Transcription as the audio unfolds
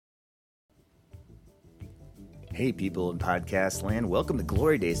Hey people in podcast land, welcome to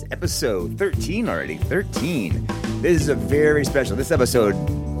Glory Days, episode 13 already, 13. This is a very special, this episode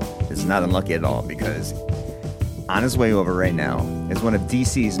is not unlucky at all because on his way over right now is one of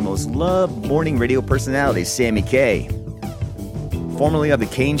DC's most loved morning radio personalities, Sammy K. Formerly of The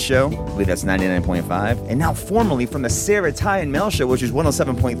Kane Show, I believe that's 99.5, and now formerly from the Sarah, Ty, and Mel Show, which is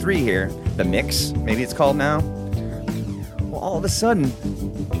 107.3 here, The Mix, maybe it's called now. Well, all of a sudden,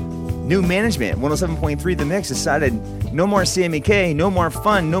 new management, 107.3 The Mix, decided no more Sammy K, no more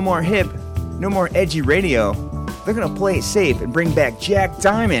fun, no more hip, no more edgy radio. They're going to play it safe and bring back Jack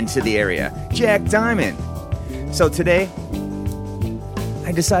Diamond to the area. Jack Diamond. So today,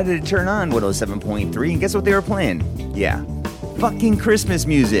 I decided to turn on 107.3, and guess what they were playing? Yeah, fucking Christmas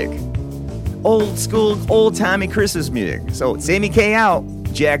music. Old school, old-timey Christmas music. So Sammy K out,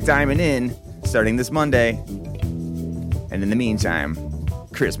 Jack Diamond in, starting this Monday. And in the meantime,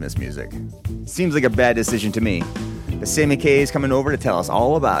 Christmas music. Seems like a bad decision to me. The Sammy K is coming over to tell us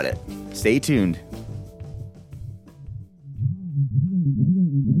all about it. Stay tuned.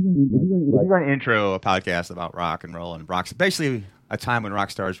 We're going to intro a podcast about rock and roll and rock. Basically, a time when rock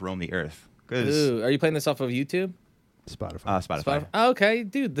stars roam the earth. Ooh, are you playing this off of YouTube? Spotify. Spotify. Oh, okay,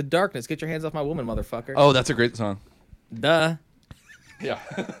 dude, The Darkness. Get your hands off my woman, motherfucker. Oh, that's a great song. Duh. Yeah.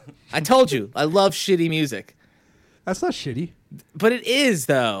 I told you, I love shitty music. That's not shitty. But it is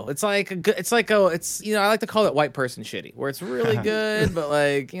though. It's like I like to call it white person shitty, where it's really good, but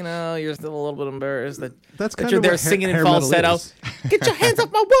like you're still a little bit embarrassed that you're there singing in falsetto. Get your hands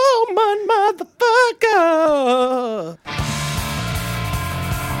off my woman, motherfucker!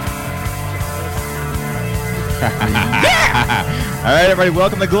 All right, everybody,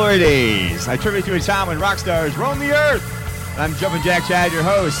 welcome to Glory Days. I tribute to a time when rock stars roam the earth. I'm Jumpin' Jack Chad, your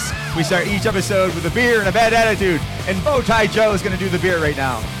host. We start each episode with a beer and a bad attitude, and Bowtie Joe is going to do the beer right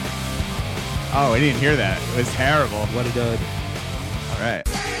now. Oh, I didn't hear that. It was terrible. What a dud. All right.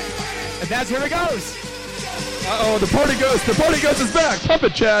 And that's here it goes. Uh-oh, the party ghost. The party ghost is back. Pump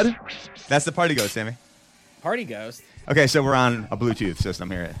it, Chad. That's the party ghost, Sammy. Party ghost. Okay, so we're on a Bluetooth system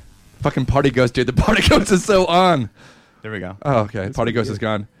here. Fucking party ghost, dude. The party ghost is so on. There we go. Oh, okay. Party ghost is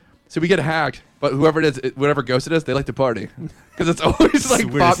gone. So we get hacked, but whoever it is, whatever ghost it is, they like to party. Because it's always like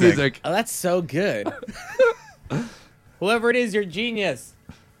Weirdest pop thing. music. Oh, that's so good. Whoever it is, you're genius.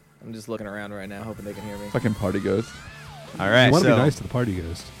 I'm just looking around right now, hoping they can hear me. Fucking party ghost. All right, You want to so be nice to the party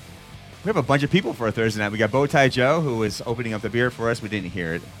ghost. we have a bunch of people for a Thursday night. We got Bowtie Joe, who was opening up the beer for us. We didn't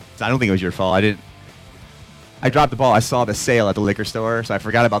hear it. So I don't think it was your fault. I dropped the ball. I saw the sale at the liquor store, so I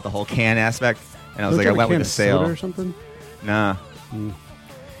forgot about the whole can aspect. And I was like, I went with the sale. Soda or something? Nah. Mm.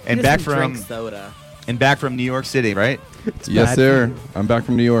 And He back doesn't drink from soda. New York City, right? Yes, bad sir. for you. I'm back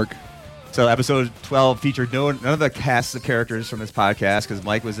from New York. So episode 12 featured none of the cast of characters from this podcast because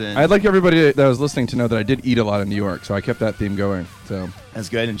Mike was in. I'd like everybody that was listening to know that I did eat a lot in New York, so I kept that theme going. So That's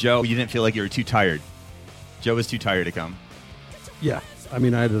good. And Joe, you didn't feel like you were too tired. Joe was too tired to come. Yeah. I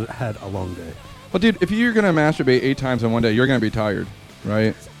mean, I had a long day. well, dude, if you're gonna masturbate 8 times in one day, you're gonna be tired,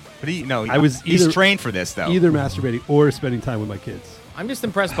 right? But he's either- trained for this, though. Either masturbating or spending time with my kids. I'm just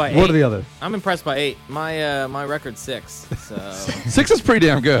impressed by 8. One or the other. I'm impressed by 8. My record's 6. So 6 is pretty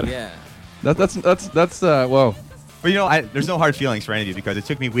damn good. yeah. That's whoa. But there's no hard feelings for any of you because it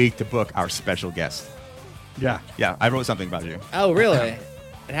took me a week to book our special guest. Yeah. Yeah, I wrote something about you. Oh, really?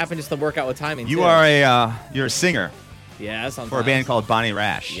 It happened just to work out with timing. You too. are you're a singer Yeah, that's for a band called Bonnie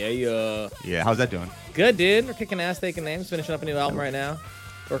Rash. Yeah. Yeah, how's that doing? Good, dude. We're kicking ass, taking names, finishing up a new album right now.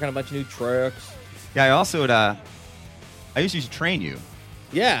 Working on a bunch of new tracks. Yeah, I used to train you.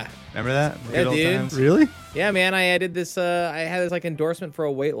 Yeah. Remember that? Yeah, Good old dude. times? Really? Yeah, man. I did this. I had this like endorsement for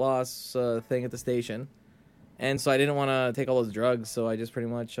a weight loss thing at the station, and so I didn't want to take all those drugs, so I just pretty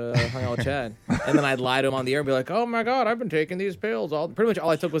much hung out with Chad, and then I'd lie to him on the air and be like, "Oh my god, I've been taking these pills." Pretty much all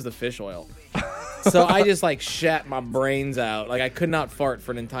I took was the fish oil. So I just like shat my brains out. Like I could not fart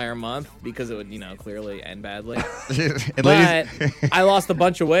for an entire month because it would, clearly end badly. And But ladies, I lost a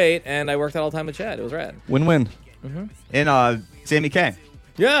bunch of weight and I worked out all the time with Chad. It was rad. Win-win. and Sammy K.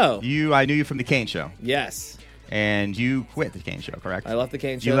 Yo. I knew you from the Kane Show, Yes. and you quit the Kane Show, correct? I left the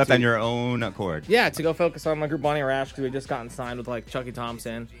Kane Show. You left to- on your own accord. Yeah, to go focus on my group Bonnie Rash because we had just gotten signed with like Chucky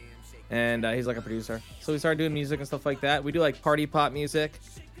Thompson, and he's like a producer. So we started doing music and stuff like that. We do like party pop music,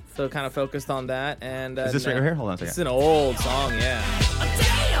 so kind of focused on that. And Is this right here? Hold on a This is second. an old song, yeah.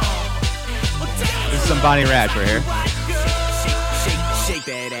 This is some Bonnie Rash right here. Shake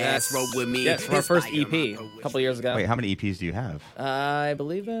that ass, roll with me. Yeah, it's from our first EP a couple years ago. Wait, how many EPs do you have? I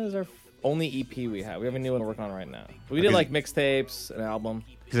believe that is our only EP we have. We have a new one we're working on right now. We did like mixtapes, an album.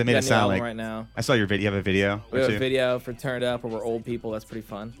 Because it made We got it a new sound album like right now. I saw your video. You have a video? We or have two? a video for Turned Up where we're old people. That's pretty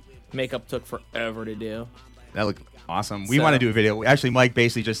fun. Makeup took forever to do. That looked awesome. We want to do a video. Actually, Mike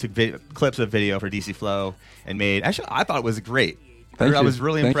basically just took clips of video for DC Flow and made. Actually, I thought it was great. Thank I you. was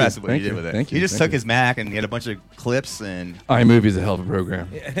really Thank impressed you. with what he Thank did you. with it. Thank you. He just Thank took you. his Mac and he had a bunch of clips and. iMovie's a hell of a program.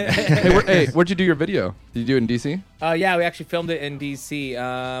 Hey, where'd you do your video? Did you do it in DC? Yeah, we actually filmed it in DC.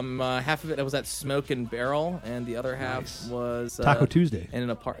 Half of it was at Smoke and Barrel, and the other half was Taco Tuesday. in an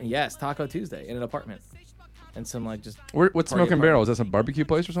apartment. Yes, Taco Tuesday in an apartment, and some like just. What's Party Smoke and apartment. Barrel? Is that some barbecue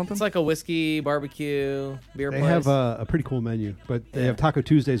place or something? It's like a whiskey barbecue beer They place. have a pretty cool menu, but they have Taco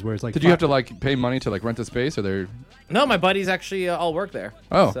Tuesdays where it's like. Did you have to like pay money to like rent the space, or they're? No, my buddies actually all work there.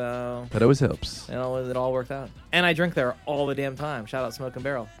 Oh. So That always helps. it all worked out. And I drink there all the damn time. Shout out Smoke and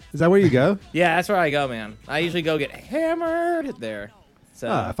Barrel. Is that where you go? Yeah, that's where I go, man. I usually go get hammered there.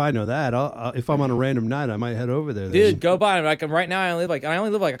 So, If I know that, if I'm on a random night, I might head over there. then. dude, go by. Like right now, I only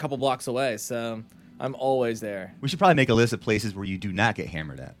live like a couple blocks away, so I'm always there. We should probably make a list of places where you do not get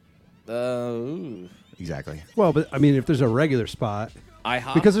hammered at. Ooh. Exactly. Well, but I mean, if there's a regular spot,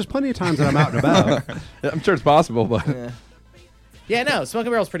 IHOP. because there's plenty of times that I'm out and about. I'm sure it's possible, but Yeah, no, Smoke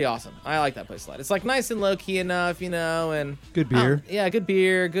and Barrel's pretty awesome. I like that place a lot. It's like nice and low key enough, you know, and Good beer. Yeah, good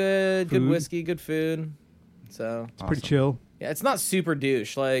beer, good Food. whiskey, good food. So It's pretty chill. yeah, it's not super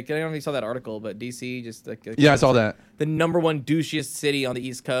douche. Like I don't know if you saw that article, but DC just like yeah, I saw that. the number one douchiest city on the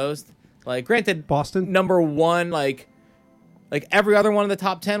East Coast. Like, granted, Boston? number one, like every other one in the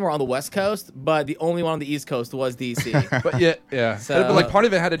top 10 were on the West Coast, but the only one on the East Coast was DC. But yeah. So- but like part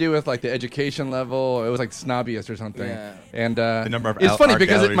of it had to do with like the education level. It was like snobbiest or something. Yeah. And The number of it's funny art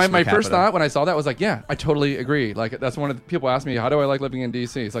because galleries my per first capita. thought when I saw that was like, yeah, I totally agree. Like that's one of the people ask me, how do I like living in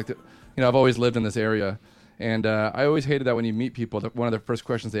DC? It's like, I've always lived in this area, and I always hated that when you meet people, that one of the first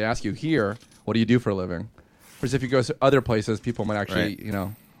questions they ask you here, what do you do for a living? Whereas if you go to other places, people might actually, Right.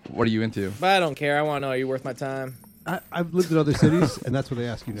 What are you into? But I don't care. I want to know, are you worth my time? I've lived in other cities, and that's what they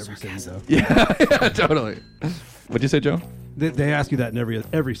ask you in every city, though. Yeah, totally. What'd you say, Joe? They ask you that in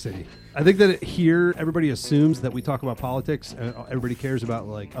every city. I think that here, everybody assumes that we talk about politics, and everybody cares about,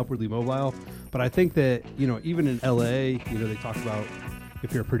 like, upwardly mobile. But I think that, even in L.A., they talk about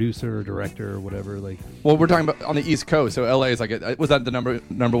if you're a producer or director or whatever, like... Well, we're talking about on the East Coast, so LA is like, was that the number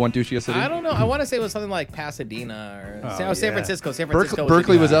one douchiest city? I don't know. I want to say it was something like Pasadena or San yeah. Francisco. San Francisco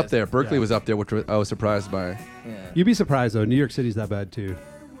Berkeley was the up there. highest. Berkeley was up there, which I was surprised by. Yeah. You'd be surprised, though. New York City's that bad, too.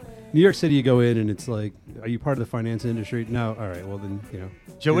 New York City, you go in, and it's like, are you part of the finance industry? No. All right, well, then,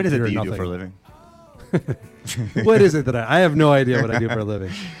 Joe, what is it you're that you do nothing. for a living? What is it that I have no idea what I do for a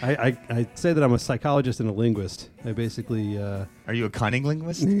living. I say that I'm a psychologist and a linguist. I basically Are you a cunning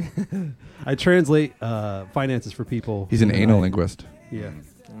linguist? I translate finances for people. He's an And anal I- linguist. Yeah.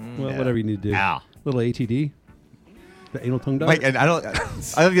 Well, Yeah. whatever you need to do. Ow. Little ATD. The anal tongue dog. Mike, and I don't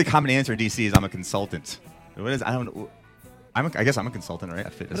think the common answer in DC is I'm a consultant. What is? I don't know. I guess I'm a consultant, right? A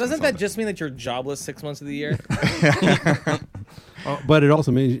fitness Doesn't that consultant. just mean that you're jobless 6 months of the year? But it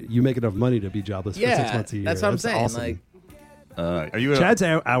also means you make enough money to be jobless for 6 yeah, months a year. that's what I'm saying. awesome. Like, Are you Chad's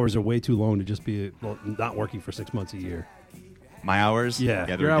hours are way too long to just be not working for 6 months a year. my hours? Yeah,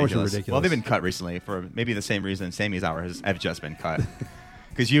 they're your hours are ridiculous. Well, they've been cut recently for maybe the same reason Sammy's hours have just been cut.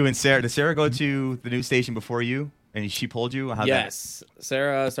 Because you and Sarah, did Sarah go to the news station before you, and she pulled you? How'd yes.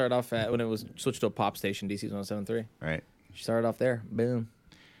 Sarah started off when it was switched to a pop station, DC's 107.3. that, right? She started off there. Boom.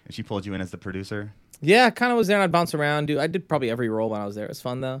 And she pulled you in as the producer. Yeah, kind of was there, and I'd bounce around. I did probably every role when I was there. It was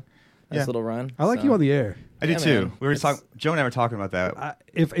fun, though. Nice Yeah. little run. I like so. you on the air. I do Yeah, too. man. We were It's- talking. Joe and I were talking about that.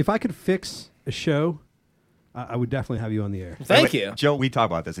 If I could fix a show, I would definitely have you on the air. Thank Wait, you. Joe. We talk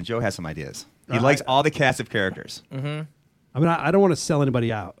about this, and Joe has some ideas. He likes all the cast of characters. I mean, I don't want to sell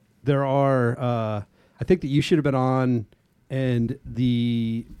anybody out. There are, I think that you should have been on, and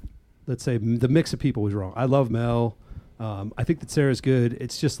let's say the mix of people was wrong. I love Mel. I think that Sarah's good.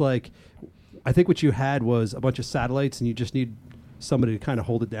 It's just like, I think what you had was a bunch of satellites, and you just need somebody to kind of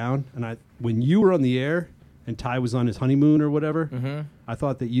hold it down. And when you were on the air, and Ty was on his honeymoon or whatever, I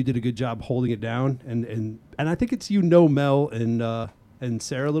thought that you did a good job holding it down. And I think it's Mel and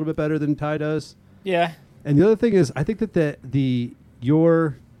Sarah a little bit better than Ty does. Yeah. And the other thing is, I think that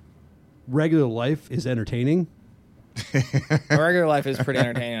your regular life is entertaining. My regular life is pretty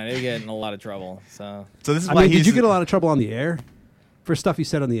entertaining. I do get in a lot of trouble. So, So this is I why mean, he's. did you get a lot of trouble on the air for stuff you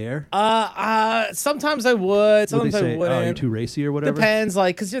said on the air? sometimes I would. Would they Sometimes I say, wouldn't. "Oh, you're too racy" or whatever? Depends,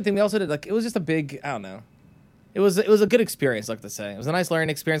 like, because the other thing we also did, like, it was just a big, I don't know. It was a good experience, like to say. It was a nice learning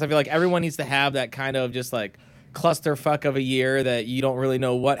experience. I feel like everyone needs to have that kind of just like clusterfuck of a year that you don't really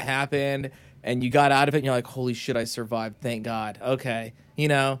know what happened, and you got out of it, and you're like, holy shit, I survived. Thank God. Okay,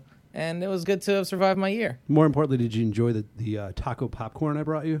 and it was good to have survived my year. More importantly, did you enjoy the taco popcorn I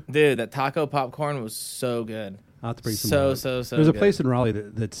brought you? Dude, that taco popcorn was so good. I'll have to bring some. So There's a good. place in Raleigh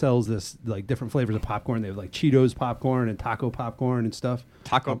that sells this like different flavors of popcorn. They have like Cheetos popcorn and taco popcorn and stuff.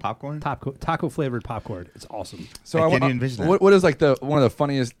 Taco popcorn? Taco flavored popcorn. It's awesome. So I I can't want- even envision that. what is like one of the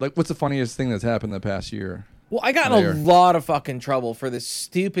funniest? Like, what's the funniest thing that's happened in the past year? Well, I got There. in a lot of fucking trouble for this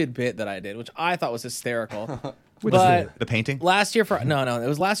stupid bit that I did, which I thought was hysterical. Which but The painting? last year it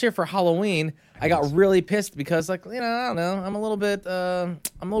was last year for Halloween. I got really pissed because, like, I don't know, I'm a little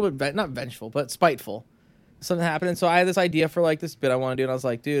bit not vengeful, but spiteful. Something happened, and so I had this idea for like this bit I want to do, and I was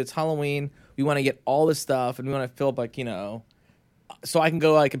like, dude, it's Halloween. We want to get all this stuff, and we want to fill up like so I can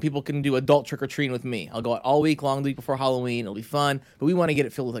go like and people can do adult trick or treating with me. I'll go out all week long, the week before Halloween. It'll be fun, but we want to get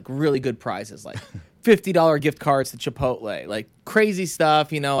it filled with like really good prizes, like $50 gift cards to Chipotle, like crazy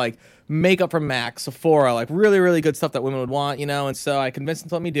stuff, like makeup from MAC, Sephora, like really, really good stuff that women would want, And so I convinced them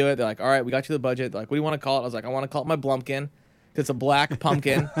to let me do it. They're like, all right, we got you the budget. They're like, what do you want to call it? I was like, I want to call it my Blumpkin. It's a black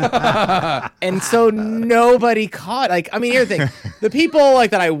pumpkin. And so nobody caught. Like, I mean, here's the thing. The people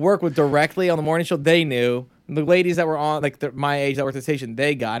like that I work with directly on the morning show, they knew. The ladies that were on, like my age that worked at the station,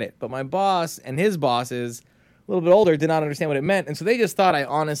 they got it. But my boss and his bosses, a little bit older, did not understand what it meant. And so they just thought I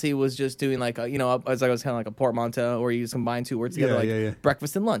honestly was just doing like, as I was kind of like a portmanteau where you just combine two words together,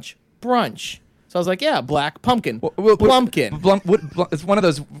 breakfast and lunch, brunch. So I was like, yeah, black pumpkin, Blumpkin. It's one of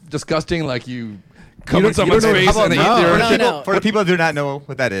those disgusting, like you come in you someone's don't know- face how and they about- eat their No, shit. no. For the people that do not know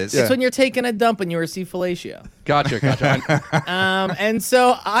what that is. It's when you're taking a dump and you receive fellatio. Gotcha. And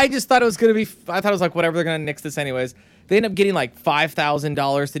so I just thought it was going to be, I thought it was like, whatever, they're going to nix this anyways. They end up getting like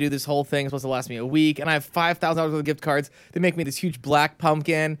 $5,000 to do this whole thing. It's supposed to last me a week. And I have $5,000 worth of gift cards. They make me this huge black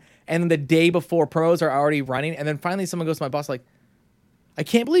pumpkin. And then the day before pros are already running. And then finally someone goes to my boss like, I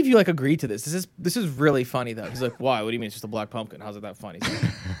can't believe you like agreed to this. This is really funny though. He's like, why? What do you mean it's just a black pumpkin? How's it that funny? He's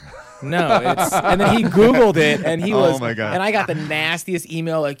like, no, it's, and then he Googled it and he was, my God. and I got the nastiest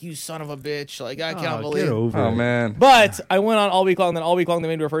email like, you son of a bitch. Like, I can't believe Get over Oh it. man. But I went on all week long, and then all week long they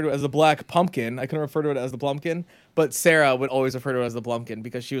made me refer to it as the black pumpkin. I couldn't refer to it as the Blumpkin, but Sarah would always refer to it as the Blumpkin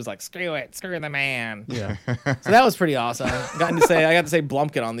because she was like, screw the man. Yeah. So that was pretty awesome. I got to say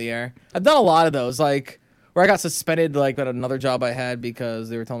Blumpkin on the air. I've done a lot of those, like where I got suspended like at another job I had because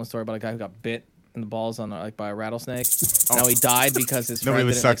they were telling a story about a guy who got bit in the balls on like by a rattlesnake. Now he died because his Nobody friend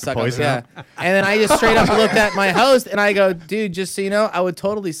would didn't suck like, the suck poison up. Yeah. And then I just straight up looked at my host and I go, dude, just so you know, I would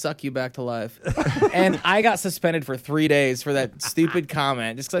totally suck you back to life. And I got suspended for 3 days for that stupid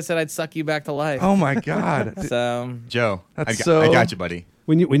comment just because I said I'd suck you back to life. Oh my God. So Joe, I so- got you, buddy.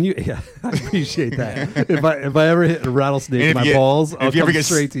 When you yeah, I appreciate that. if I ever hit a rattlesnake in my balls, I'll come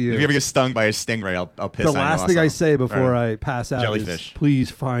straight to you. If you ever get stung by a stingray, I'll piss The on you last thing I also. say before Right. I pass out Jellyfish. is,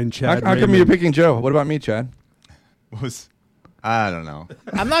 please find Chad. How come Raymond. you're picking Joe? What about me, Chad? I don't know.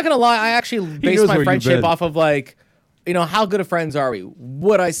 I'm not going to lie. I actually based knows my where you've friendship been. off of like, how good of friends are we?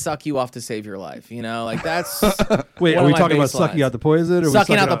 Would I suck you off to save your life? Like that's Wait, one are of we my talking about baselines. sucking out the poison? Or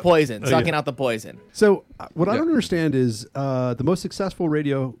sucking out the poison. Oh, Sucking yeah. out the poison. So what I Yeah. don't understand is the most successful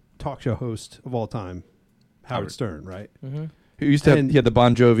radio talk show host of all time, Howard Stern, right? He used to And- he had the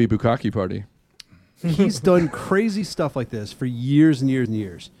Bon Jovi Bukkake party. He's done crazy stuff like this for years and years and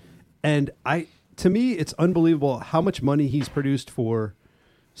years. And to me, it's unbelievable how much money he's produced for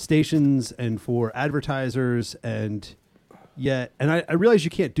stations and for advertisers. And yet, and I realize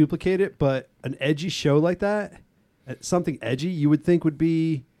you can't duplicate it, but an edgy show like that, something edgy, you would think would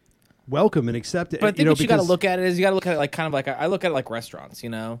be welcome and accepted. But I think what you got to because- look at it is you got to look at it like kind of like I look at it like restaurants.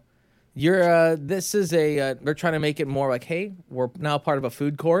 You're this is a they're trying to make it more like, hey, we're now part of a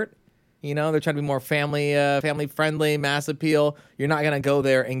food court. They're trying to be more family friendly, mass appeal. You're not gonna go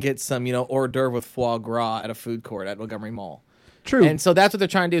there and get some hors d'oeuvre with foie gras at a food court at Montgomery Mall. True. And so that's what they're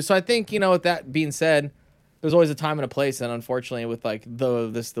trying to do. So I think with that being said, there's always a time and a place, and unfortunately, with like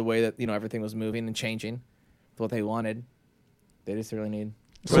the way that everything was moving and changing, with what they wanted, they just really need.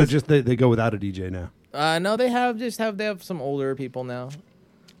 So just they go without a DJ now. No, they have some older people now.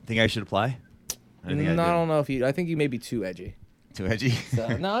 Think I should apply? I think I I don't know if I think you may be too edgy. Too edgy. So,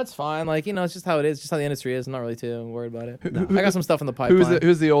 no, it's fine. Like it's just how it is. Just how the industry is. I'm not really too worried about it. I got some stuff in the pipeline.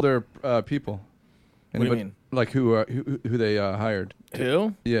 Who's the older people? What do you mean? Like who they hired?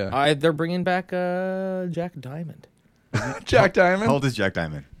 Who? Yeah. They're bringing back Jack Diamond. Jack Diamond. How old is Jack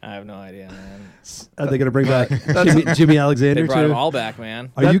Diamond? I have no idea, man. Are they going to bring back Jimmy Alexander They brought too? them all back,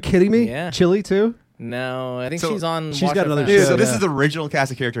 man. Are you kidding me? Yeah. Chilly too? No, I think So, she's on. she's Watch got FM. another Dude, show. so this yeah. is the original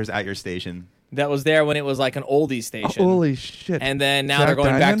cast of characters at your station. That was there when it was like an oldie station. Holy shit. And then now Jack they're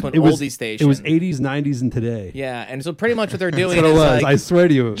going Diamond? back to an oldie station. It was 80s, 90s, and today. Yeah, and so pretty much what they're doing That's what it is was. like, I swear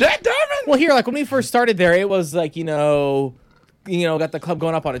to you. Jack Diamond. well, here, like when we first started there, it was like got the club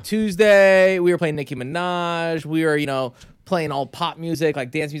going up on a Tuesday. We were playing Nicki Minaj. We were playing all pop music,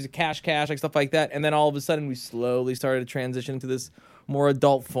 like dance music, cash, like stuff like that. And then all of a sudden, we slowly started to transition to this more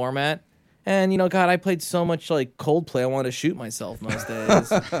adult format. And, God, I played so much like Coldplay, I wanted to shoot myself most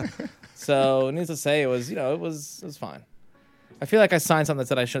days. So, needless to say, it was, it was fine. I feel like I signed something that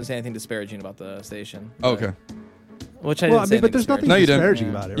said I shouldn't say anything disparaging about the station. Okay. Which I didn't say but there's nothing No, you didn't. disparaging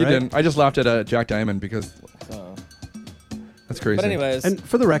about it, You right? didn't. I just laughed at Jack Diamond because So. that's crazy. But anyways, And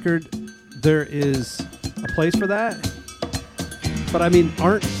for the record, there is a place for that. But I mean,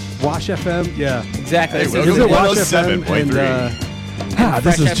 aren't Wash FM? Yeah. exactly. Hey, This welcome is Is to it Wash 107.3. FM? Hi,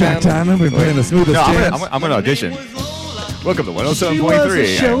 this Fresh is Jack FM. Diamond. We're playing the smoothest No, dance. I'm gonna audition. Welcome to She was a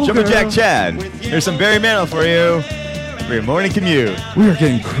 107.3. Jumpin' Jack showgirl. Chad. Here's some Barry Manilow for you for your morning commute. We are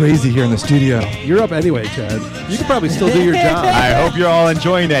getting crazy here in the studio. You're up anyway, Chad. You can probably still do your job. I hope you're all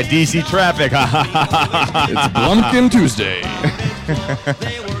enjoying that DC traffic. It's Blumpkin Tuesday.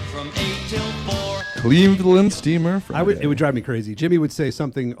 Cleveland Steamer Friday. It would drive me crazy. Jimmy would say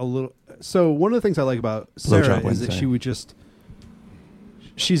something a little. So one of the things I like about Sarah Blowjob is that Wednesday. she would just.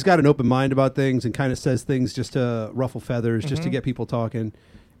 She's got an open mind about things and kind of says things just to ruffle feathers, just to get people talking,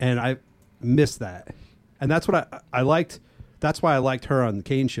 and I miss that. And that's what I liked. That's why I liked her on the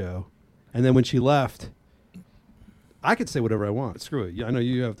Kane show. And then when she left, I could say whatever I want. Screw it. I know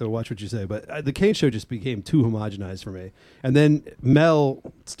you have to watch what you say, but the Kane show just became too homogenized for me. And then Mel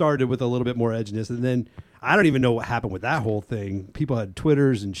started with a little bit more edginess, and then I don't even know what happened with that whole thing. People had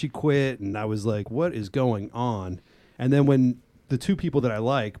Twitters, and she quit, and I was like, what is going on? And then when the two people that I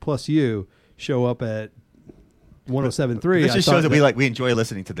like, plus you, show up at 107.3. This just shows that we enjoy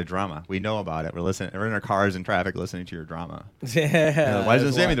listening to the drama. We know about it. We're listening. We're in our cars in traffic listening to your drama. yeah. Why doesn't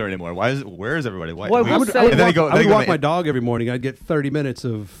it say me there anymore? Where is everybody? Why? Well, I would, say- I would And then walk, they go- I would they go walk in- my dog every morning. I'd get 30 minutes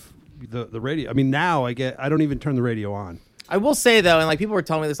of the radio. I mean, now I don't even turn the radio on. I will say though, and like people were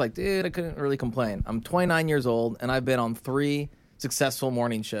telling me this, like, dude, I couldn't really complain. I'm 29 years old, and I've been on 3 successful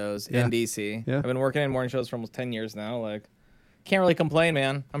morning shows Yeah. in DC. Yeah. I've been working in morning shows for almost 10 years now. Like, can't really complain,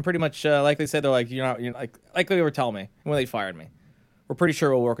 man. I'm pretty much like they said. They're like, you're like they were telling me when they fired me. We're pretty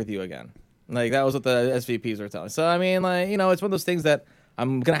sure we'll work with you again. Like that was what the SVPs were telling. So I mean, like, it's one of those things that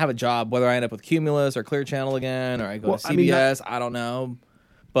I'm gonna have a job, whether I end up with Cumulus or Clear Channel again, or I go to CBS. I don't know,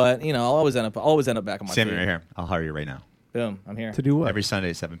 but I'll always end up back on my Sammy feet. right here. I'll hire you right now. Boom, I'm here. To do what? Every Sunday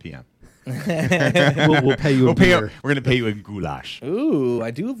at 7 p.m. we'll pay you. We're a beer. going to pay you in goulash. Ooh, I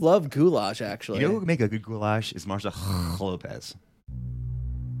do love goulash, actually. You know who would make a good goulash is Marsha Lopez.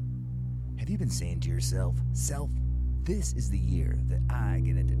 Have you been saying to yourself, self, this is the year that I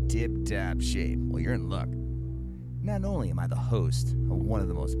get into tip-top shape? Well, you're in luck. Not only am I the host of one of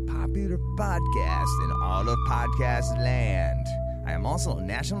the most popular podcasts in all of podcast land, I am also a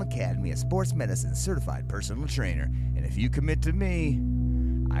National Academy of Sports Medicine certified personal trainer. And if you commit to me,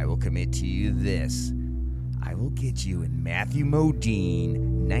 I will commit to you this. I will get you in Matthew Modine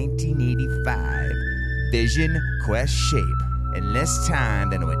 1985 Vision Quest shape in less time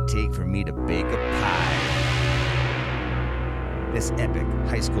than it would take for me to bake a pie. This epic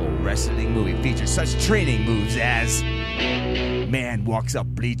high school wrestling movie features such training moves as man walks up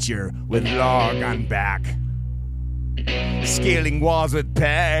bleacher with log on back, scaling walls with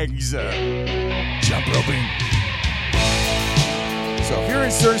pegs, jump roping. So if you're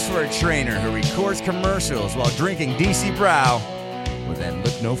in search for a trainer who records commercials while drinking DC Brow, well then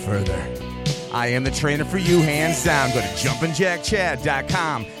look no further. I am the trainer for you, hands down. Go to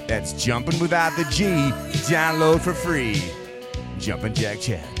jumpinjackchad.com. That's jumping without the G. Download for free. Jumpin' Jack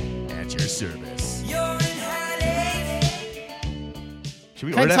Chad at your service. Should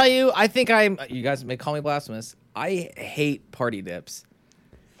we Can I order tell that? you? I think you guys may call me blasphemous. I hate party dips.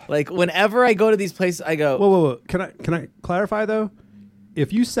 Like whenever I go to these places, I go. Whoa. Can I clarify though?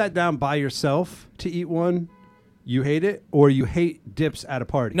 If you sat down by yourself to eat one, you hate it, or you hate dips at a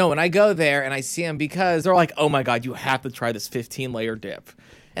party? No, when I go there and I see them, because they're like, oh my God, you have to try this 15-layer dip.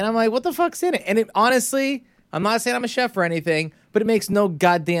 And I'm like, what the fuck's in it? And it honestly, I'm not saying I'm a chef or anything, but it makes no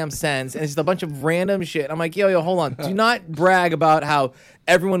goddamn sense. And it's just a bunch of random shit. I'm like, yo, hold on. Do not brag about how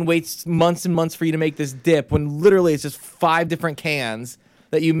everyone waits months and months for you to make this dip when literally it's just 5 different cans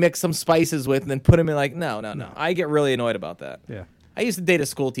that you mix some spices with and then put them in. Like, no. I get really annoyed about that. Yeah. I used to date a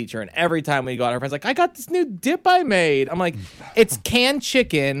school teacher, and every time we go out, her friend's like, I got this new dip I made. I'm like, it's canned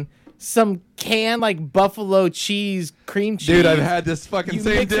chicken, some canned like buffalo cheese, cream cheese. Dude, I've had this fucking You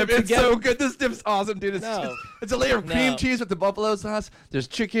same mix it dip. It's together. so good. This dip's awesome, dude. It's, No. it's a layer of cream No. cheese with the buffalo sauce. There's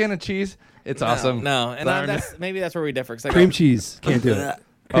chicken and cheese. It's No, awesome. No, and Darn. maybe that's where we differ. 'Cause I Cream go, cheese. Can't do it.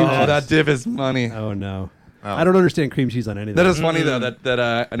 Cream Oh, cheese. that dip is money. Oh, no. Oh. I don't understand cream cheese on anything. That is funny though.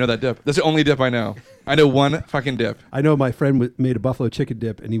 That I know that dip. That's the only dip I know. I know one fucking dip. I know my friend made a buffalo chicken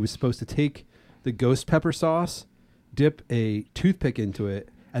dip, and he was supposed to take the ghost pepper sauce dip a toothpick into it,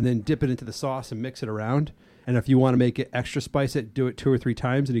 and then dip it into the sauce and mix it around. And if you want to make it extra spicy, do it 2 or 3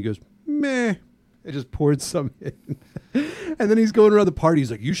 times. And he goes, meh. It just poured some in. And then he's going around the party. He's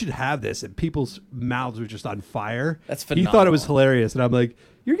like, you should have this. And people's mouths were just on fire. That's He thought it was phenomenal. hilarious. And I'm like,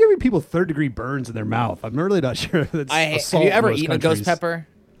 you're giving people 3rd-degree burns in their mouth. I'm really not sure if that's Have assault you in ever most eaten a countries. ghost pepper?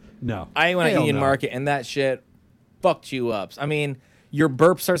 No. I went to Hell Union no. Market, and that shit fucked you up. I mean, your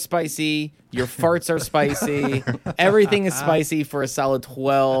burps are spicy, your farts are spicy, everything is spicy for a solid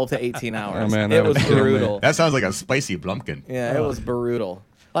 12 to 18 hours. Oh, man, it that was would kill me. brutal. That sounds like a spicy blumpkin. Yeah, it was brutal.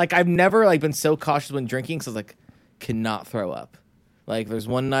 Like, I've never been so cautious when drinking because I was like, cannot throw up. Like, there's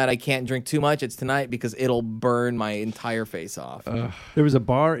one night I can't drink too much. It's tonight because it'll burn my entire face off. There was a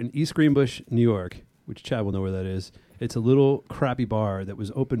bar in East Greenbush, New York, which Chad will know where that is. It's a little crappy bar that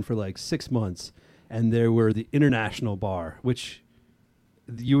was open for like 6 months. And there were the International Bar, which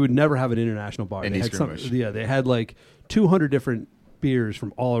you would never have an international bar. In They East had some- Greenbush. yeah, they had like 200 different beers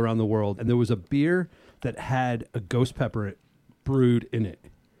from all around the world. And there was a beer that had a ghost pepper brewed in it.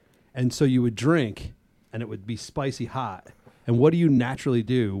 And so you would drink, and it would be spicy hot. And what do you naturally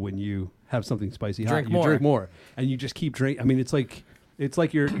do when you have something spicy hot? Drink You more. drink more, and you just keep drinking. I mean, it's like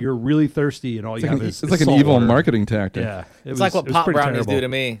you're really thirsty, and all you have is It's like an salt evil water. marketing tactic. Yeah, It's like what pot brownies do to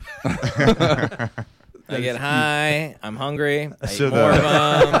me. I get is- high, I'm hungry, I So eat more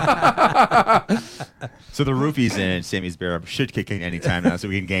of them. So the roofies in Sammy's beer should kick in any time now, so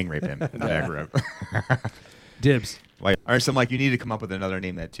we can gang rape him in the back room. Dibs. All right, so Mike, you need to come up with another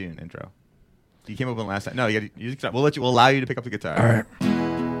Name That Tune intro. You came up with one last time. No, you got. We'll allow you to pick up the guitar. All right.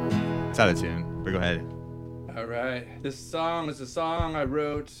 It's out of tune, but go ahead. All right. This song is a song I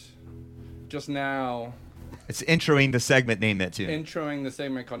wrote just now, It's introing the segment Name That Tune. introing the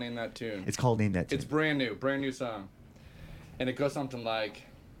segment called Name That Tune. It's called Name That Tune. It's brand new song. And it goes something like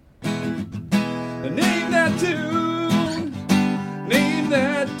Name that tune, name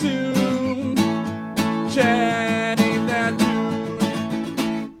that tune, Chad, name that tune.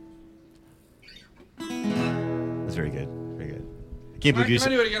 That's very good. Very good. I can't believe you.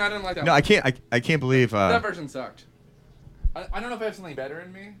 Can I do it again? I didn't like that No, one. I can't. I can't believe. That version sucked. I don't know if I have something better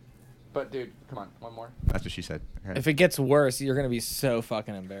in me, but dude, come on, one more. That's what she said. Okay. If it gets worse, you're going to be so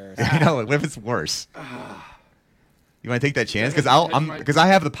fucking embarrassed. I know. What if it's worse? You want to take that chance? Because Here's because I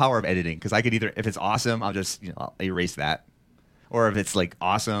have the power of editing. Because I could either, if it's awesome, I'll just I'll erase that, or if it's like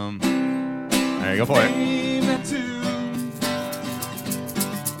awesome, there you go for it. Name that tune.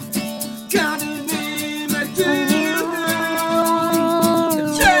 Gotta name that tune.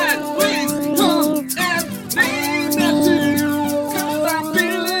 Chad, please come and name that tune. 'Cause I'm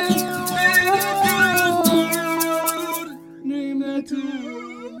feeling good. Name that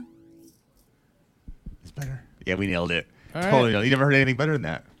tune. It's better. Yeah, we nailed it. All right. Totally. Nailed it. You never heard anything better than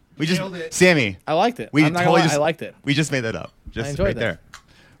that. We just, Nailed it. Sammy. I liked it. We I'm not totally gonna lie, just, I liked it. We just made that up. Just enjoyed right that. there,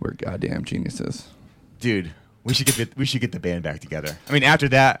 We're goddamn geniuses. dude. We should get the band back together. I mean, after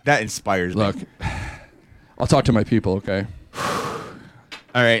that inspires me. Look, I'll talk to my people, okay?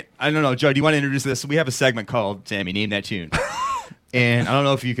 All right. I don't know, Joe. Do you want to introduce this? We have a segment called Sammy Name That Tune, and I don't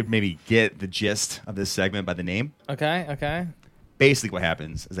know if you could maybe get the gist of this segment by the name. Okay. Basically, what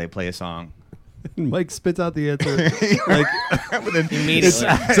happens is I play a song. Mike spits out the answer. But then Immediately.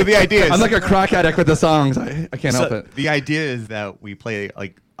 So the idea is I'm like a crack addict with the songs. I can't help so it. the idea is that we play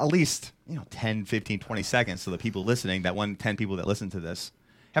like at least 10, 15, 20 seconds, so the people listening, that 10 people that listen to this,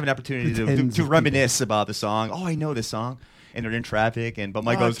 have an opportunity The to tens of reminisce about the song. Oh, I know this song, and they're in traffic, but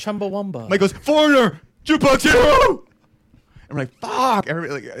Mike goes, Chumbawamba. Mike goes, Foreigner, Jukebox Hero. I'm like, fuck.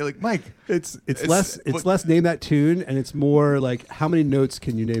 Everybody, like Mike. It's It's- less name that tune, and it's more like how many notes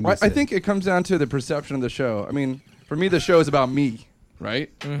can you name? I this in? think it comes down to the perception of the show. I mean, for me, the show is about me,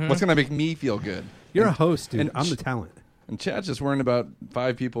 right? What's going to make me feel good? you're a host, dude. and I'm the talent. And Chad's just worrying about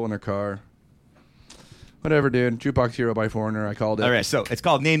 5 people in their car. Whatever, dude. Jukebox Hero by Foreigner. I called it. All right, so it's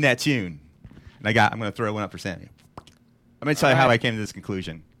called Name That Tune, and I'm going to throw one up for Sammy. I'm going to tell you how I came to this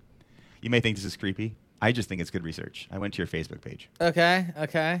conclusion. You may think this is creepy. I just think it's good research. I went to your Facebook page. Okay.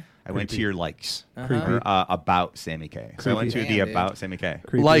 I went to your likes. Creepy. About Sammy K. So I went to Creepy. the Damn, dude. About Sammy K.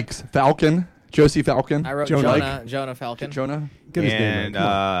 Creepy. Likes Falcon. Josie Falcon. I wrote Jonah. Jonah Falcon. Jonah. Get his name And right.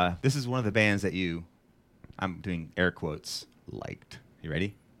 Come on. this is one of the bands that I'm doing air quotes, liked. You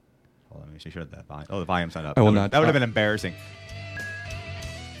ready? Hold on, let me make sure that the volume's not up. I will That would- not That would have stop. been embarrassing.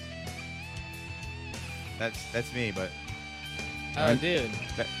 That's me, but Oh, dude.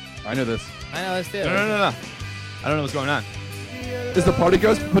 I know this. I know this dude. no. I don't know what's going on. Is the Party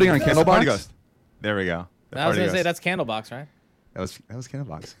Ghost putting on That's the Candlebox? Party Ghost. There we go. The I was Party gonna say Ghost. that's Candlebox, right? That was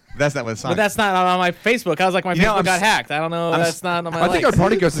Candlebox. That's not what the song. But that's not on my Facebook. I was like, my You know, Facebook I'm got s- hacked. I don't know. That's not on my I think our likes.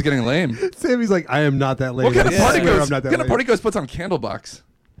 party ghost is getting lame. Sammy's like, I am not that lady. What kind of I party swear ghost? I'm not What that kind of lady. party ghost puts on Candlebox?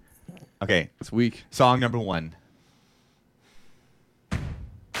 Okay, It's weak. song number 1.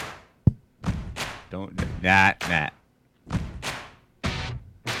 Don't nah.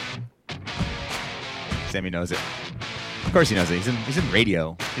 Sammy knows it. Of course he knows it. He's in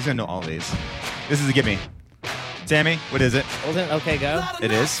radio. He's gonna know all these. This is a gimme. Sammy, what is it? Wasn't it Okay Go?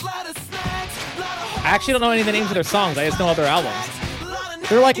 It is. I actually don't know any of the names of their songs. I just know all their albums.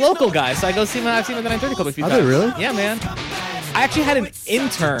 They're like local guys, so I go see them. I've seen them at the 930 Club a few Are times. they really? Yeah, man. I actually had an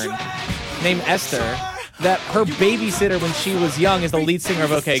intern named Esther that her babysitter when she was young is the lead singer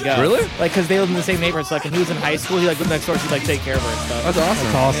of OK Go. Really? Like, because they lived in the same neighborhood. So, like, when he was in high school, he like lived next door. She'd like take care of her and stuff. That's awesome.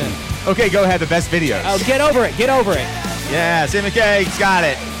 That's awesome. Okay, go ahead. The best videos. Oh, get over it. Get over it. Yeah, Sammy K's got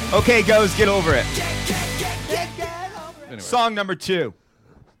it. Okay, goes get over it. Anyway. Song number 2.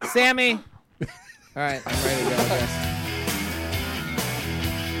 Sammy. All right, I'm ready to go, I guess.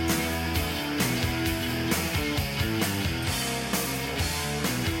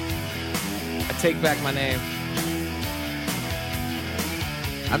 I take back my name.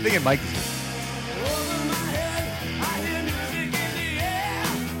 I'm thinking Mike.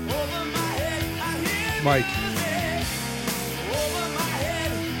 Mike.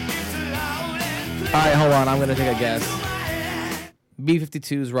 All right, hold on. I'm going to take a guess.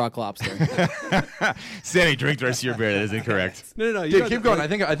 B-52's Rock Lobster. Sammy, drink the rest of your beer. That is incorrect. No. You Dude, got keep the- going. I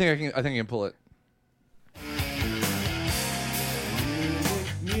think I can pull it.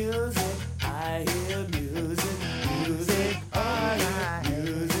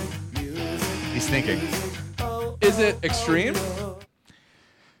 He's thinking. Is it Extreme?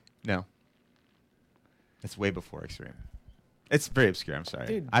 No. It's way before Extreme. It's very obscure. I'm sorry.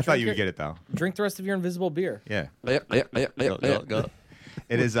 Dude, I thought drink you would it. get it though. Drink the rest of your invisible beer. Yeah. Go.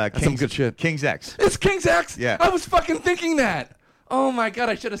 It is some King's, good shit. King's X. It's King's X. Yeah. I was fucking thinking that. Oh my god,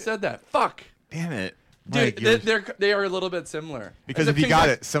 I should have said that. Fuck. Damn it. Dude, Mike, they are a little bit similar. Because Except if you King's got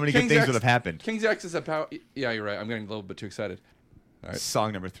X- it, so many good King's things X- would have happened. King's X is a power. Yeah, you're right. I'm getting a little bit too excited. All right.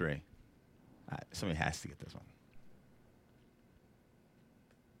 Song number 3. Somebody has to get this one.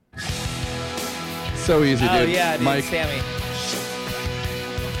 So easy, dude. Oh, yeah, dude. Mike. Sammy.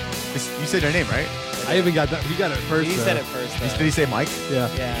 You said their name, right? I even got that. You got it first. He though. said it first, though. Did he say Mike?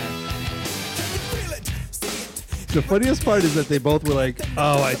 Yeah. Yeah. The funniest part is that they both were like,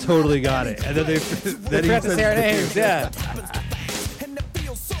 "Oh, I totally got it," and then they then They forgot to say our names, yeah.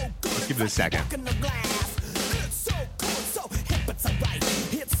 Let's give it a second.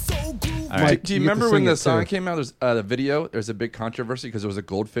 All right. Mike, Do you you get to remember when sing the it, song too. came out? There's the video. There's a big controversy because there was a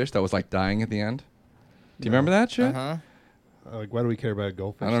goldfish that was like dying at the end. Do you remember that shit? Uh-huh. Like, why do we care about a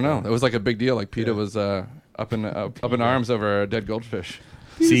goldfish? I don't know. It was like a big deal. Like PETA was up in arms over a dead goldfish.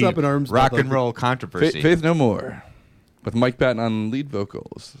 He's See, up in arms. rock about and the- roll controversy. Faith No More, with Mike Patton on lead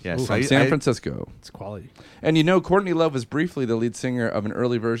vocals. Yes, from I- San I- Francisco. It's quality. And you know, Courtney Love was briefly the lead singer of an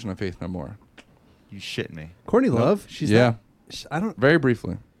early version of Faith No More. You shitting me. Courtney Love. She's Yeah. I don't. Very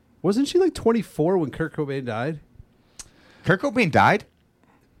briefly. Wasn't she like 24 when Kurt Cobain died? Kurt Cobain died?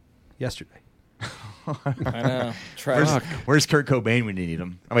 Yesterday. I know. Trash. Where's Kurt Cobain when you need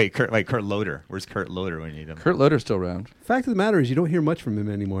him? Oh, wait, Kurt Loder. Where's Kurt Loder when you need him? Kurt Loder's still around. Fact of the matter is, you don't hear much from him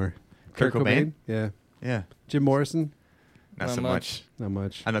anymore. Kurt Cobain? Yeah. Yeah, Jim Morrison. not Not so much. much. Not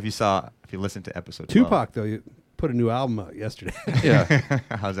much. I don't know if you listened to episode 12. Tupac though, you put a new album out yesterday. Yeah.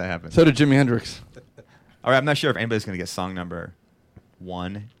 How's that happen? So did Jimi Hendrix. All right, I'm not sure if anybody's going to get song number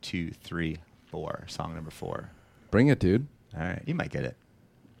 1, 2, 3, 4. Song number 4. Bring it, dude. All right, you might get it.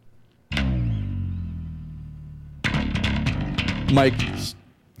 Mike.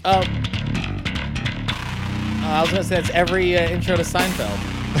 I was going to say it's every intro to Seinfeld.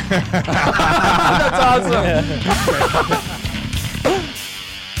 That's awesome.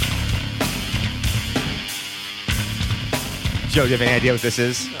 Joe, do you have any idea what this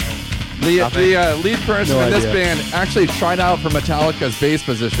is? The Nothing? lead person No in this idea. band actually tried out for Metallica's bass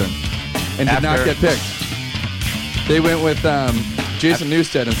position and did not After- get picked. They went with Jason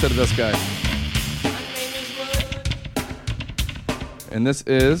Newsted instead of this guy. And this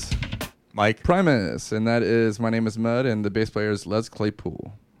is Mike. Primus, and that is My Name is Mud, and the bass player is Les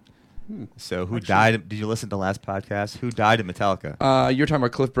Claypool. So who died? Did you listen to the last podcast? Who died in Metallica? You're talking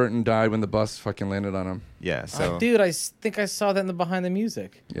about Cliff Burton died when the bus fucking landed on him. Yeah, so Dude, think I saw that in the behind the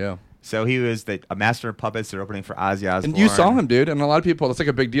music. Yeah. so he was a master of puppets. They're opening for Ozzy Osbourne. And you saw him, dude. And a lot of people, it's like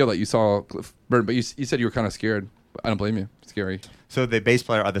a big deal that you saw Cliff Burton, but you said you were kind of scared. I don't blame you. Scary. So the bass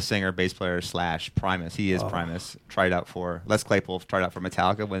player, or the singer, bass player / Primus. He is Primus. Tried out for Les Claypool. Tried out for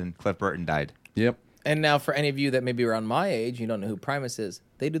Metallica when Cliff Burton died. Yep. And now, for any of you that may be around my age, you don't know who Primus is.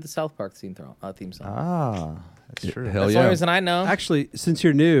 They do the South Park theme song. Ah, that's true. Hell That's the yeah. only reason I know. Actually, since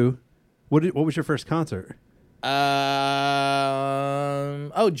you're new, what was your first concert?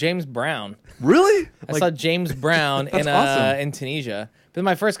 James Brown. Really? I saw James Brown That's awesome. in Tunisia. But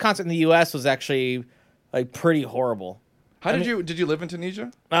my first concert in the U.S. was actually like pretty horrible. How did you live in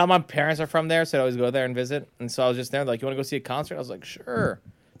Tunisia? My parents are from there, so I always go there and visit. And so I was just there, like, you want to go see a concert? I was like, sure.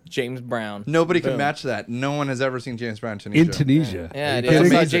 James Brown. Nobody can Boom. match that. No one has ever seen James Brown in Tunisia. In Tunisia. Yeah, Are you I saw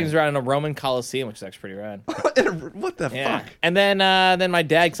kidding? James Brown in a Roman Coliseum, which is actually pretty rad. What the Yeah. fuck? And then my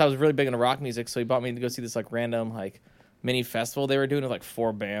dad, because I was really big into rock music, so he brought me to go see this like random like mini festival they were doing with like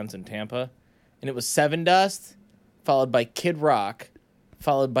 4 bands in Tampa. And it was Seven Dust, followed by Kid Rock,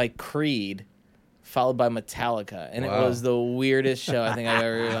 followed by Creed, followed by Metallica. And Wow. it was the weirdest show I think I've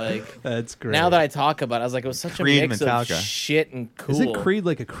ever like. That's great. Now that I talk about it, I was like, it was such Creed a and mix Metallica. of shit and cool. Isn't Creed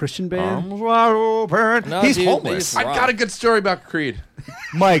like a Christian band? No, He's dude, homeless. they I just got a rock. good story about Creed.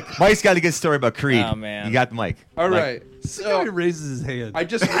 Mike's got a good story about Creed. Oh, man. You got the mic. All Mike. right. He So raises his hand. I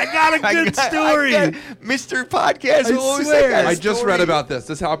just got a good story. Mr. Podcast. I who always swear. got a I just story. read about this.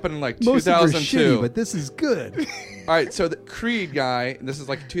 This happened in like Most of them are 2002. shitty, but this is good. All right, so the Creed guy, this is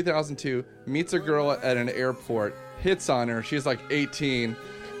like 2002, meets a girl at an airport, hits on her. She's like 18.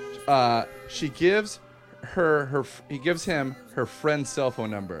 She gives he gives him her friend's cell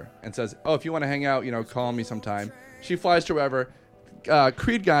phone number and says, "Oh, if you want to hang out, call me sometime." She flies to wherever.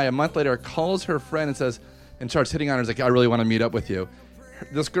 Creed guy a month later calls her friend and starts hitting on her. He's like, "I really want to meet up with you."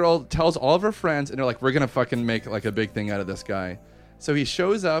 This girl tells all of her friends, and they're like, "We're gonna fucking make like a big thing out of this guy." So he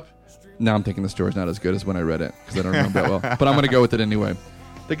shows up. Now I'm thinking the story's not as good as when I read it because I don't remember it well. But I'm gonna go with it anyway.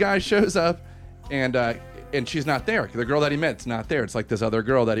 The guy shows up, and she's not there. The girl that he met's not there. It's like this other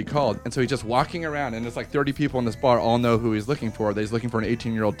girl that he called. And so he's just walking around, and there's like 30 people in this bar all know who he's looking for. That he's looking for an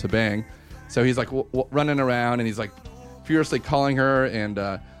 18-year-old to bang. So he's like running around, and he's like furiously calling her and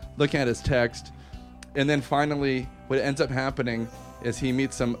looking at his text. And then finally, what ends up happening is he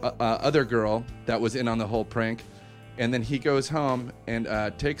meets some other girl that was in on the whole prank. And then he goes home and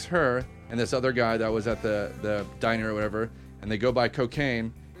takes her and this other guy that was at the diner or whatever, and they go buy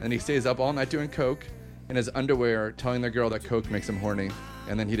cocaine. And he stays up all night doing coke in his underwear, telling the girl that coke makes him horny.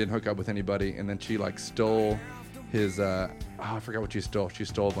 And then he didn't hook up with anybody. And then she like stole his I forgot what she stole. She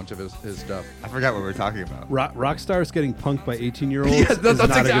stole a bunch of his stuff. I forgot what we were talking about. Rockstars getting punked by 18-year-olds. Yes, that's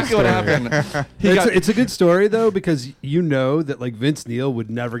exactly what happened. It's a good story though, because you know that like Vince Neil would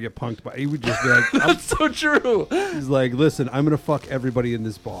never get punked by. He would just be like, That's so true. he's like, listen, I'm gonna fuck everybody in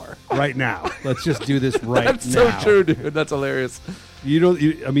this bar right now. Let's just do this right That's now. so true, dude. That's hilarious. I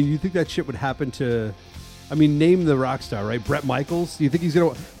mean, you think that shit would happen to? I mean, name the rock star, right? Bret Michaels. Do you think he's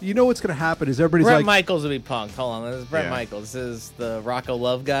gonna? You know what's gonna happen is everybody's Brett like, Michaels would be punked. Hold on, this is Brett Yeah. Michaels. This is the Rocco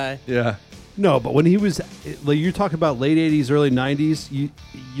Love guy. Yeah. no, but when he was, like, you're talking about late '80s, early '90s.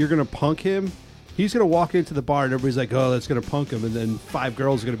 You're gonna punk him. He's gonna walk into the bar and everybody's like, "Oh, that's gonna punk him," and then 5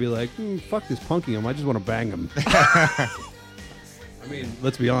 girls are gonna be like, "Fuck this punking him. I just want to bang him." I mean,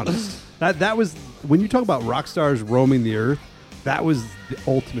 let's be honest. That was when you talk about rock stars roaming the earth. That was the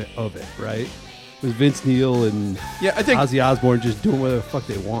ultimate of it, right? It was Vince Neil and Yeah, I think Ozzy Osbourne just doing whatever the fuck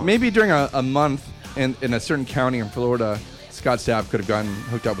they want. maybe during a month in a certain county in Florida, Scott Stapp could have gotten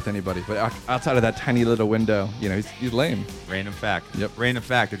hooked up with anybody. But outside of that tiny little window, he's lame. Random fact. Yep. Random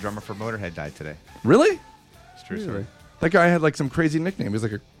fact. The drummer for Motorhead died today. Really? It's a true story. That guy had like some crazy nickname. He's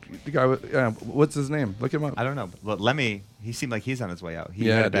like the guy with, what's his name? Look him up. I don't know. But Lemmy, he seemed like he's on his way out. He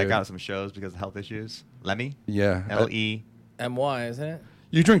Yeah, had to back dude. out of some shows because of health issues. Lemmy? Yeah. L-E. MY, isn't it?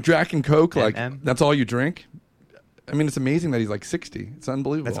 You drink Jack and Coke, like M. that's all you drink? I mean, it's amazing that he's like 60. It's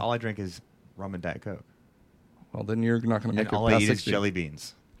unbelievable. That's all I drink is rum and Diet Coke. Well, then you're not going to And make it all I past eat 60. is jelly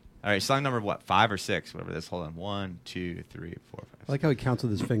beans. All right, song number what? 5 or 6? Whatever this. Hold on. 1, 2, 3, 4, 5. I like how he counts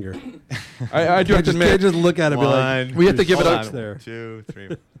with his finger. I do have to Can't admit, just look at it and be like, One, we have to give it hold up. on. There. 2,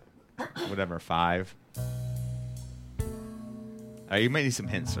 3, whatever. 5. All right, you might need some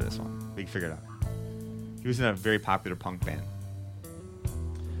hints for this one. We can figure it out. He was in a very popular punk band.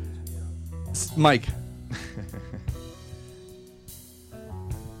 Mike,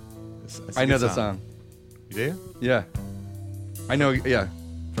 It's a I know good the song. You do? Yeah. I know, yeah.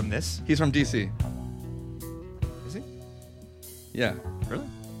 From this? He's from DC. Is he? Yeah. Really?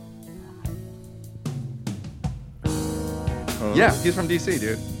 Yeah, he's from DC,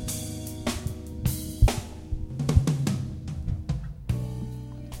 dude.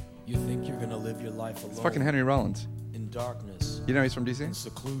 You think you're gonna live your life alone It's fucking Henry Rollins. in darkness, You know he's from in DC?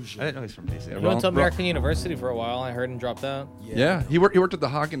 seclusion. I didn't know he's from DC. Yeah, He went to Ron- American University for a while. I heard him dropped out. Yeah, he worked at the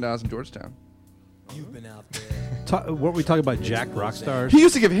Haagen-Dazs in Georgetown. You've been out there. weren't we talking about Jack Rockstar? He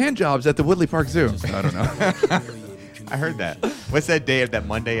used to give hand jobs at the Woodley Park Zoo. I don't know. I heard that. What's that day of that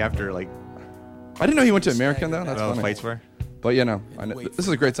Monday after like I didn't know he went to American though. That's all the funny. fights were? But you know, I know, this is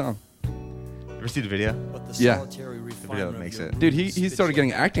a great song. You ever see the video? Yeah. The video makes it. Dude, he started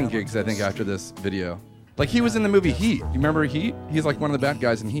getting acting gigs, I think, after this video. Like, he was in the movie Heat. You remember Heat? He's like one of the bad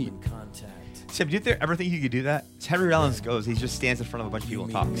guys in Heat. Sam, do you ever think you could do that? Henry Rollins goes, he just stands in front of a bunch of people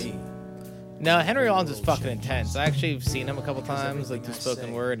and talks. No, Henry Rollins is fucking intense. I actually have seen him a couple times, like do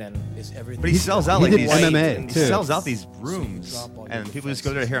spoken word, and But he sells out He like did these MMA, He too. sells out these rooms, and people just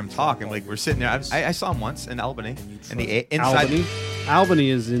go there to hear him talk. And like we're sitting there. I saw him once in Albany, and inside Albany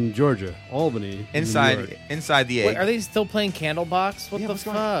is in Georgia. Albany is in New York. inside the egg. wait, are they still playing Candlebox? What Yeah, the what's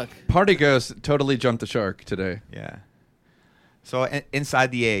going on? fuck? Party Ghost totally jumped the shark today. Yeah. So inside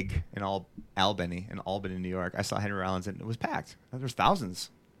the egg in Albany, New York, I saw Henry Rollins, and it was packed. There was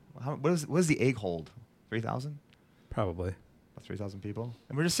thousands. What does the egg hold? 3,000? Probably. About 3,000 people.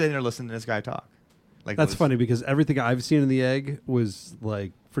 And we're just sitting there listening to this guy talk. Like That's funny because everything I've seen in the egg was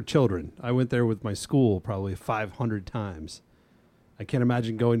like for children. I went there with my school probably 500 times. I can't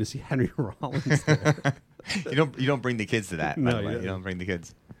imagine going to see Henry Rollins there. you don't bring the kids to that. By No, the way. you You don't bring the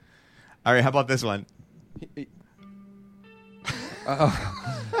kids. All right, how about this one?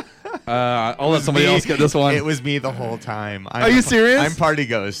 I'll let somebody else get this one. It was me the whole time. Are you serious? I'm Party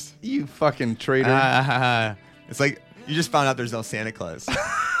Ghost. You fucking traitor. It's like you just found out there's no Santa Claus.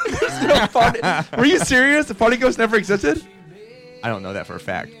 Were you serious? The Party Ghost never existed? I don't know that for a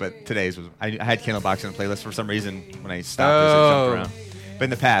fact, but today's was. I had Candlebox in the playlist for some reason when I stopped. It jumped around. But in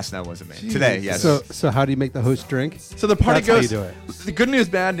the past, no, it wasn't me. Today, yes. So how do you make the host drink? So the Party That's how you Ghost. do it. The good news,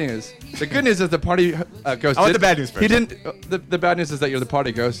 bad news. The good news is the Party Ghost. I want the bad news first. He didn't. The bad news is that you're the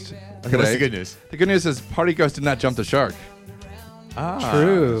Party Ghost. Okay, what's today. the good news? The good news is Party Ghost did not jump the shark.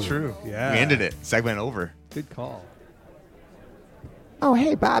 True. Yeah. We ended it. Segment over. Good call. Oh,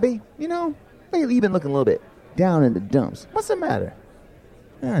 hey, Bobby. You know, lately you've been looking a little bit down in the dumps. What's the matter?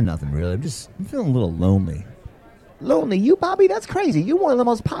 Nothing really. I'm feeling a little lonely. Lonely? You, Bobby? That's crazy. You're one of the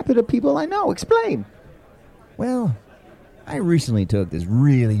most popular people I know. Explain. Well, I recently took this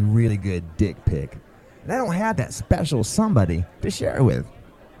really, really good dick pic, and I don't have that special somebody to share it with.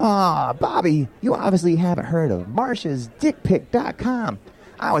 Aw, Bobby, you obviously haven't heard of Marsh'sDickPic.com.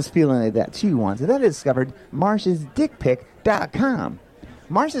 I was feeling like that too once, and then I discovered Marsh'sDickPic.com.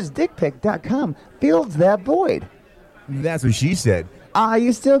 Marsh'sDickPic.com fills that void. That's what she said. Ah,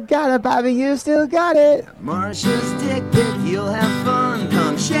 you still got it, Bobby. You still got it. Marcia's dick pic, you'll have fun.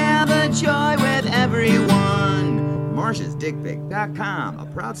 Come share the joy with everyone. Marcia'sDickPic.com, a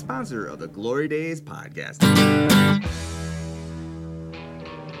proud sponsor of the Glory Days podcast.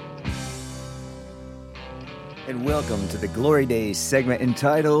 And welcome to the Glory Days segment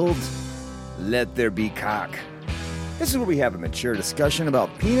entitled Let There Be Cock. This is where we have a mature discussion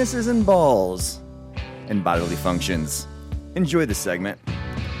about penises and balls and bodily functions. Enjoy the segment.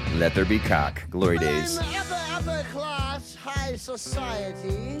 Let There Be Cock. Glory Days. In the upper class, high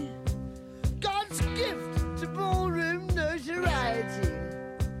society, God's gift to ballroom notoriety.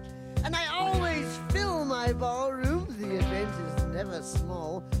 And I always fill my ballroom, the event is never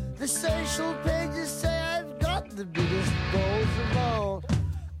small. The social pages say I've got the biggest balls of all.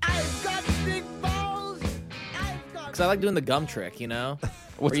 I've got big balls, I've got... Because I like doing the gum trick, you know?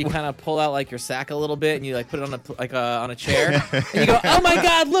 Where you kind of pull out like your sack a little bit and you like put it on a chair and you go, oh my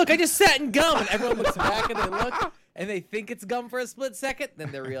god, look, I just sat in gum, and everyone looks back and they look and they think it's gum for a split second,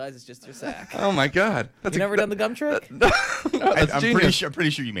 then they realize it's just your sack. Oh my god. You never done the gum trick? No, that's I'm genius. pretty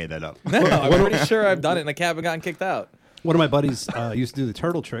sure you made that up. No, I'm pretty sure I've done it in a cab and gotten kicked out. One of my buddies used to do the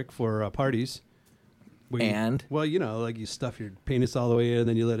turtle trick for parties. Well, you know, like you stuff your penis all the way in, and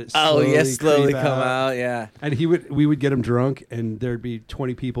then you let it slowly creep come out. Yeah. And we would get him drunk, and there'd be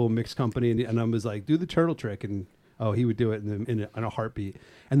 20 people, mixed company, and I was like, do the turtle trick, and he would do it in a heartbeat.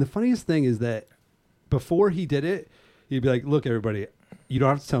 And the funniest thing is that before he did it, he'd be like, look, everybody, you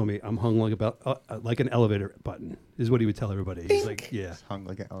don't have to tell me I'm hung like an elevator button, is what he would tell everybody. He's like, yeah. Hung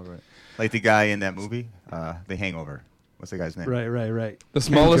like an elevator. Like the guy in that movie, The Hangover. What's the guy's name? Right. The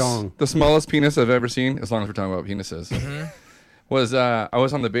smallest penis I've ever seen, as long as we're talking about penises, was I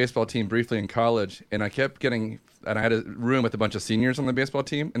was on the baseball team briefly in college, and I had a room with a bunch of seniors on the baseball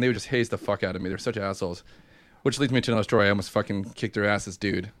team, and they would just haze the fuck out of me. They're such assholes. Which leads me to another story. I almost fucking kicked their asses,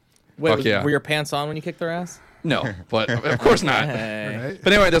 dude. Wait, were your pants on when you kicked their ass? No, but of course not. Hey.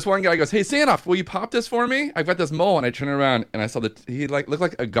 But anyway, this one guy goes, "Hey, Santa, will you pop this for me? I've got this mole." And I turn around and I saw that he looked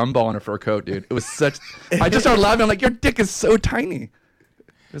like a gumball in a fur coat, dude. It was such. I just started laughing. I'm like, "Your dick is so tiny."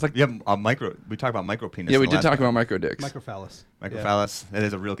 It's like You have a micro. We talked about micro penis. yeah, we in the did last talk about micro dicks. Microphallus. microphallus. That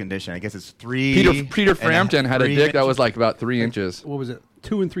is a real condition. I guess it's 3. Peter Frampton had a 3 dick that inches. was like about 3 inches. What was it?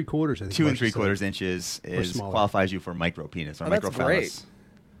 2 3/4. I think. 2 Marcia said. 3/4 inches is smaller. qualifies you for micro penis or Oh, that's microphallus. great.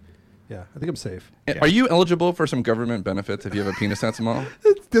 Yeah, I think I'm safe. And Yeah. Are you eligible for some government benefits if you have a penis that small?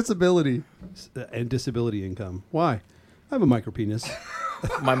 It's disability and disability income. Why? I have a micro penis.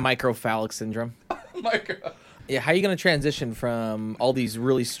 My microphallic syndrome. Micro. Yeah, how are you going to transition from all these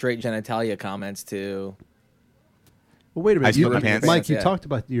really straight genitalia comments to... Well, wait a I minute, split my pants. Mike. You Yeah. talked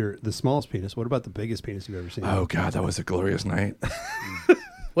about the smallest penis. What about the biggest penis you've ever seen? Oh God, that was a glorious night.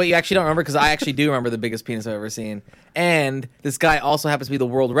 Wait, you actually don't remember? Because I actually do remember the biggest penis I've ever seen. And this guy also happens to be the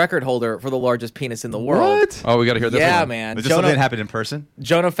world record holder for the largest penis in the world. What? Oh, we got to hear this Yeah, one. man. Was this something that happened in person?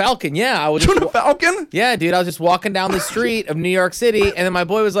 Jonah Falcon, yeah. I was Jonah Falcon? Yeah, dude, I was just walking down the street of New York City, and then my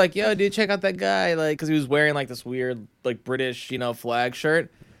boy was like, yo, dude, check out that guy, like, because he was wearing, like, this weird, like, British, flag shirt.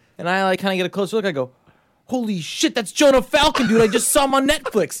 And I, like, kind of get a closer look. I go, holy shit, that's Jonah Falcon, dude. I just saw him on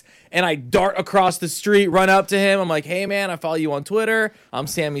Netflix. And I dart across the street, run up to him. I'm like, hey, man, I follow you on Twitter. I'm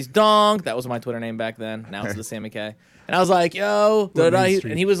Sammy's Donk. That was my Twitter name back then. Now it's the Sammy K. And I was like, yo, Main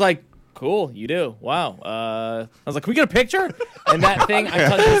Street? and he was like, cool, you do. Wow. I was like, can we get a picture? And that thing, I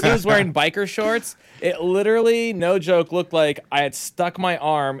touched, he was wearing biker shorts. It literally, no joke, looked like I had stuck my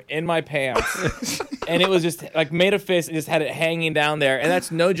arm in my pants. And it was just like made a fist and just had it hanging down there. And that's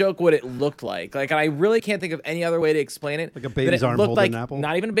no joke what it looked like. Like, and I really can't think of any other way to explain it. Like a baby's But it arm looked holding like, an apple?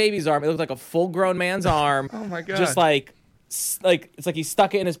 Not even a baby's arm. It looked like a full-grown man's arm. Oh my God. Just like it's like he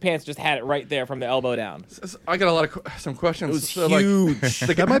stuck it in his pants, just had it right there from the elbow down. I got a lot of some questions. It was So, like, huge.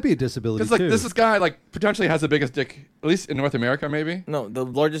 That might be a disability Because like too. this guy like potentially has the biggest dick, at least in North America, maybe. No, the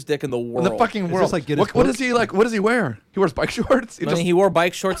largest dick in the world. In the fucking this world. like Guinness what Book? does he like? What does he wear? He wears bike shorts. He I mean, he wore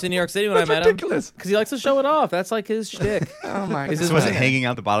bike shorts in New York City when I That's met ridiculous. him. Because he likes to show it off. That's like his shtick. oh my Is God. his So was it thing. hanging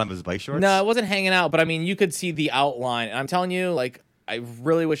out the bottom of his bike shorts? No, it wasn't hanging out, but I mean, you could see the outline. And I'm telling you, like, I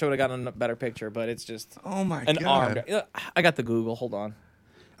really wish I would have gotten a better picture, but it's just Oh my an arm. God. I got the Google. Hold on.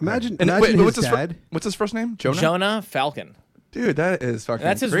 Imagine And his what's his dad. what's his first name? Jonah. Jonah Falcon. Dude, that is fucking. And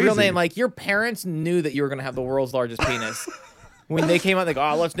that's his crazy. real name. Like, your parents knew that you were going to have the world's largest penis. When they came out, they go,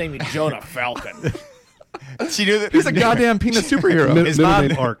 oh, let's name you Jonah Falcon. She knew that He's a goddamn penis superhero. Mid- his middle mom,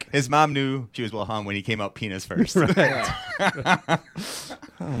 name Ark. his mom knew she was well hung when he came out penis first. Oh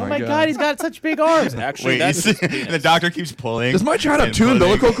my God, he's got such big arms. Actually, Wait, that's you his see, penis. the doctor keeps pulling. Does my child have and two pulling.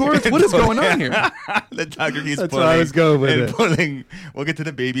 umbilical cords? What is going on here? The doctor keeps That's pulling. where I was going with and it. Pulling. We'll get to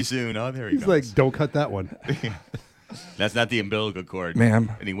the baby soon. Oh, there he He's goes. like, don't cut that one. That's not the umbilical cord,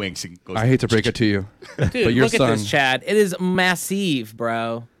 Ma'am. And he winks and goes. I hate to break it to you, Dude, but your look son. at this, Chad. It is massive,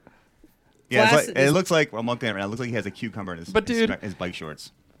 bro. Yeah, it's Glass like, is- it looks like. Well, I'm looking at it right now. It looks like he has a cucumber in his. But, dude- his bike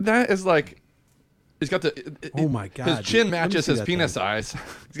shorts. That is like. He's got the. Oh my God, His dude. chin Let me matches see his that penis thing. size.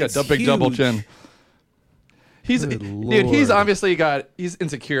 He's got It's a big double huge. chin. He's Good dude. He's Lord. obviously he's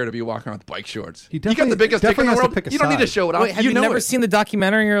insecure to be walking around with bike shorts. He You got the definitely- biggest dick in definitely the has to world. pick a You don't need to side. show it off. Wait, have you know never it. seen the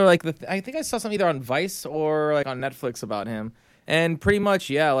documentary or like I think I saw something either on Vice or like on Netflix about him. And pretty much,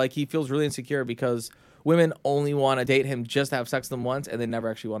 yeah, like he feels really insecure because women only want to date him just to have sex with him once, and they never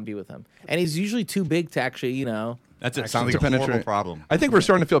actually want to be with him. And he's usually too big to actually, That's it. to Sounds like a penetrate. horrible problem. I think we're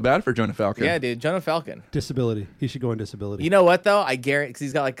starting to feel bad for Jonah Falcon. Yeah, dude, Jonah Falcon. Disability. He should go on disability. You know what though? I guarantee because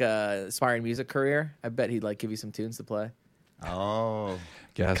he's got like a aspiring music career. I bet he'd like give you some tunes to play. Oh,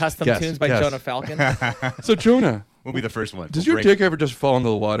 Guess, Custom guess, tunes by guess. Jonah Falcon. So Jonah, we'll be the first one. does We'll your break- dick ever just fall into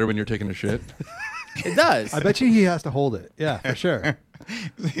the water when you're taking a shit? It does. I bet you he has to hold it. Yeah, for sure.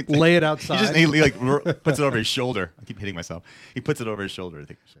 Lay it outside. He like puts it over his shoulder. I keep hitting myself. He puts it over his shoulder. I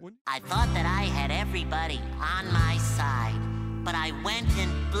think. I thought that I had everybody on my side, but I went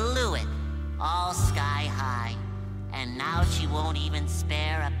and blew it all sky high. And now she won't even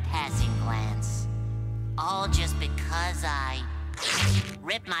spare a passing glance. All just because I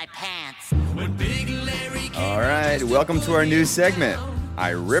ripped my pants. All right, welcome to our new segment.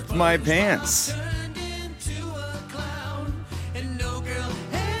 I ripped my pants.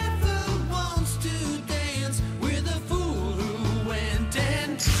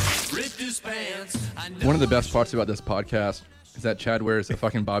 One of the best parts about this podcast is that Chad wears a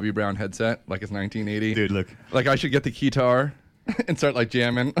fucking Bobby Brown headset like it's 1980. Dude, look. Like I should get the guitar and start like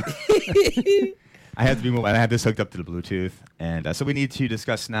jamming. I have to be mobile. I have this hooked up to the Bluetooth, and so we need to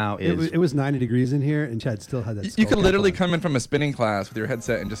discuss now is It was 90 degrees in here, and Chad still had that. You skull could cap literally on. come in from a spinning class with your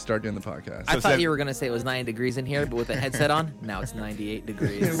headset and just start doing the podcast. I So thought Sam- you were gonna say it was 9 degrees in here, but with the headset on, now it's 98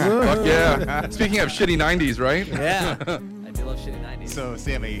 degrees. Fuck yeah. Speaking of shitty 90s, right? Yeah. Maybe a little shitty 90s. So,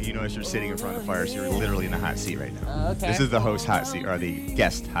 Sammy, you notice you're sitting in front of the fire, so you're literally in the hot seat right now. Okay. This is the host hot seat, or the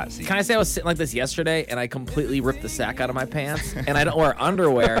guest hot seat. Can I say I was sitting like this yesterday, and I completely ripped the sack out of my pants, and I don't wear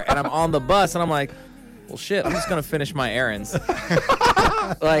underwear, and I'm on the bus, and I'm like, well, shit, I'm just going to finish my errands.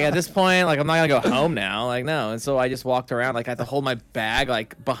 Like, at this point, like, I'm not going to go home now. Like, no. And so I just walked around. Like, I had to hold my bag,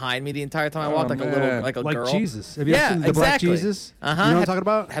 like, behind me the entire time I walked, like a little, like a Like girl. Jesus. Have you ever seen the Black Jesus? Uh-huh. You know what I'm talking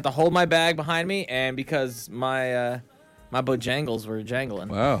about? Had to hold my bag behind me, and because my bojangles were jangling.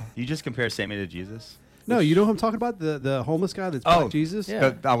 Wow. You just compare Sammy to Jesus? No, you know who I'm talking about? The homeless guy that's Black Jesus? Yeah.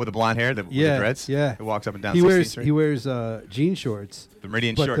 With the blonde hair, with the dreads? Yeah. Who walks up and down He 16th wears Street? he wears jean shorts. The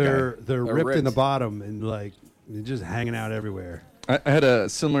Meridian but short they're guy. they're ripped in the bottom and like they're just hanging out everywhere. I had a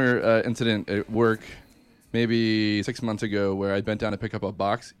similar incident at work maybe 6 months ago where I bent down to pick up a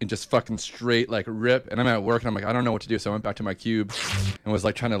box and just fucking straight like rip. And I'm at work and I'm like, I don't know what to do. So I went back to my cube and was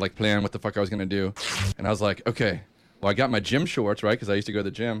like trying to like plan what the fuck I was going to do. And I was like, okay, well, I got my gym shorts, right? Because I used to go to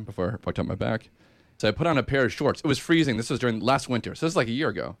the gym before I fucked up my back. So I put on a pair of shorts. It was freezing. This was during last winter. So this is like a year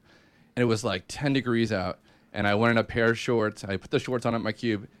ago. And it was like 10 degrees out. And I went in a pair of shorts. I put the shorts on at my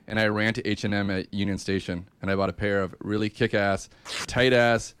cube, and I ran to H&M at Union Station, and I bought a pair of really kick-ass,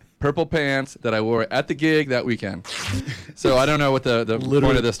 tight-ass, purple pants that I wore at the gig that weekend. So I don't know what the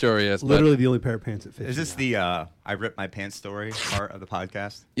point of the story is. Literally the only pair of pants that fits. Is this the I ripped my pants story part of the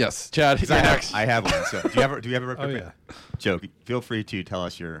podcast? Yes, Chad. I have one. So do you have a rip Oh, your yeah. Joe, feel free to tell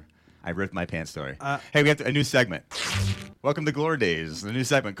us your I ripped my pants story. Hey, we have a new segment. Welcome to Glory Days, the new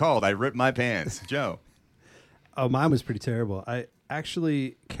segment called I Ripped My Pants. Joe. Oh, mine was pretty terrible. I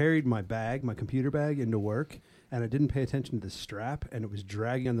actually carried my bag, my computer bag, into work, and I didn't pay attention to the strap, and it was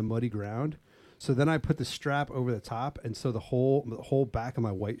dragging on the muddy ground. So then I put the strap over the top, and so the whole back of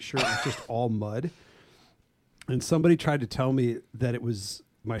my white shirt was just all mud. And somebody tried to tell me that it was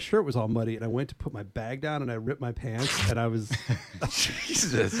my shirt was all muddy, and I went to put my bag down, and I ripped my pants, and I was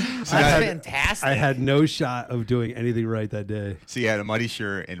Jesus. That's fantastic. I had no shot of doing anything right that day. So you had a muddy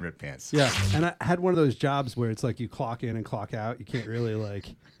shirt and ripped pants. Yeah, and I had one of those jobs where it's like you clock in and clock out. You can't really like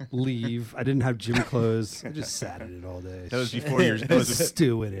leave. I didn't have gym clothes. I just sat in it all day. That was before your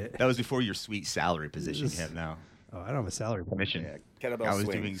stew in it. That was before your sweet salary position you have now. Oh, I don't have a salary commission. Yeah, Kettlebell I was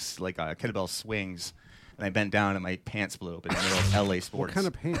swings. doing like kettlebell swings, and I bent down and my pants split open in the middle of LA Sports. What kind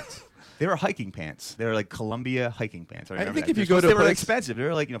of pants? They were hiking pants. They were like Columbia hiking pants. I remember think that. if you go to they a were place- expensive. They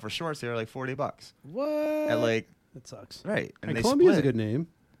were like, for shorts, they were like $40. What? At like, That sucks. right. And they Columbia's a split. good name.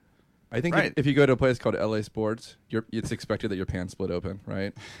 I think Right. if you go to a place called LA Sports, it's expected that your pants split open,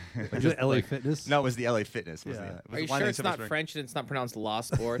 right? Is it LA Fitness? No, it was the LA Fitness. Was Yeah. the, was Are you the one sure they it's said not was French and it's not pronounced Law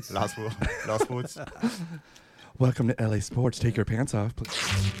Sports? Law Sports. Welcome to LA Sports. Take your pants off,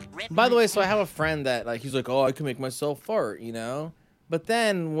 please. By the way, so I have a friend that like he's like, oh, I can make myself fart, you know. But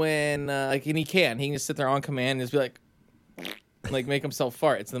then when and he can just sit there on command and just be like make himself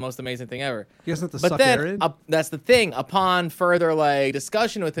fart. It's the most amazing thing ever. He doesn't have to But suck then air in? that's the thing. Upon further like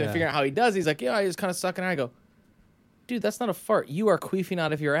discussion with him, Yeah. figuring out how he does, he's like, yeah, I just kind of suck in. I go, dude, that's not a fart. You are queefing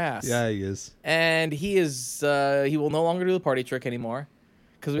out of your ass. Yeah, he is. And he is he will no longer do the party trick anymore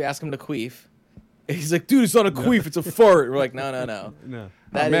because we asked him to queef. He's like, dude, it's not a queef, it's a fart. We're like, no. No.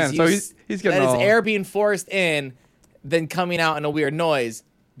 That Oh, man, is so you- he's getting that is all- air being forced in, then coming out in a weird noise.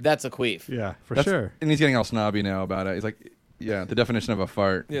 That's a queef. Yeah, for That's- sure. And he's getting all snobby now about it. He's like, yeah, the definition of a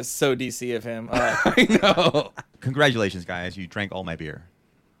fart. Yeah, so DC of him. I know. Congratulations, guys. You drank all my beer.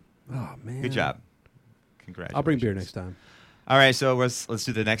 Oh, man. Good job. Congratulations. I'll bring beer next time. All right, so let's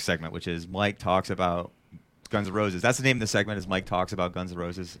do the next segment, which is Mike talks about Guns N' Roses. That's the name of the segment, is Mike talks about Guns N'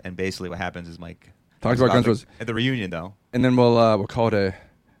 Roses. And basically what happens is Mike Talks about Guns N' Roses. At the reunion, though. And then we'll call it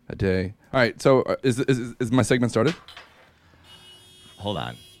a day. All right, so is my segment started? Hold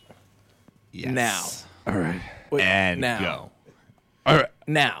on. Yes. Now. All right. Wait, And now. go. All right.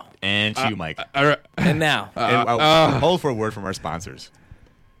 Now. And to you, Mike. All right. And now. And, hold for a word from our sponsors.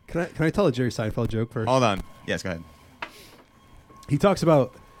 Can I tell a Jerry Seinfeld joke first? Hold on. Yes, go ahead. He talks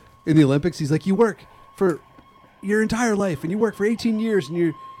about in the Olympics, he's like, you work for your entire life and you work for 18 years and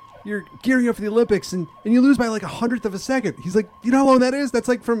you're gearing up for the Olympics and you lose by like 100th of a second. He's like, you know how long that is? That's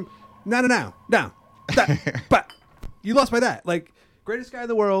like from now to now. But you lost by that. Like, greatest guy in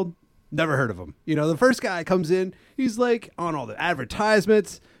the world, never heard of him. You know, the first guy comes in, he's like on all the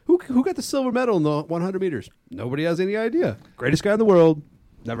advertisements. Who got the silver medal in the 100 meters? Nobody has any idea. Greatest guy in the world,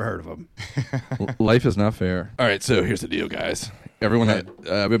 never heard of him. Life is not fair. All right, so here's the deal, guys. Everyone had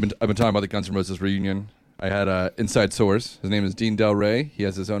I've been talking about the Guns N' Roses reunion. I had an inside source. His name is Dean Del Rey. He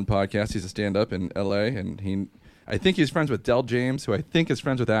has his own podcast. He's a stand-up in L.A. and I think he's friends with Del James, who I think is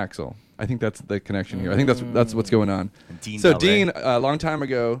friends with Axl. I think that's the connection here. I think that's what's going on. Dean So Del Rey. Dean, a long time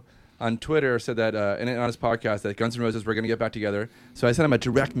ago, on Twitter said that, and on his podcast, that Guns N' Roses were going to get back together. So I sent him a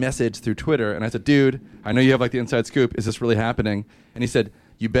direct message through Twitter, and I said, dude, I know you have like the inside scoop. Is this really happening? And he said,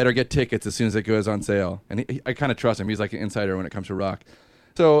 you better get tickets as soon as it goes on sale. And I kind of trust him. He's like an insider when it comes to rock.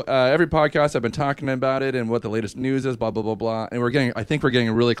 So every podcast I've been talking about it and what the latest news is, blah, blah, blah, blah. And I think we're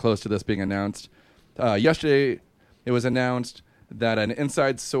getting really close to this being announced. Yesterday, it was announced that an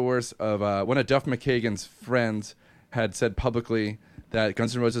inside source of one of Duff McKagan's friends had said publicly that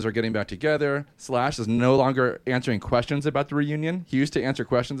Guns N' Roses are getting back together. Slash is no longer answering questions about the reunion. He used to answer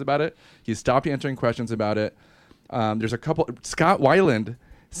questions about it. He stopped answering questions about it. There's a couple. Scott Weiland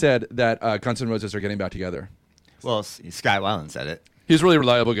said that Guns N' Roses are getting back together. Well, Scott Weiland said it. He's a really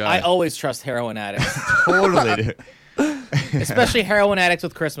reliable guy. I always trust heroin addicts. Totally, dude. Especially heroin addicts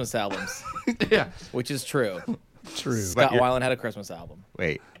with Christmas albums. Yeah. Which is true. True. Scott Weiland had a Christmas album.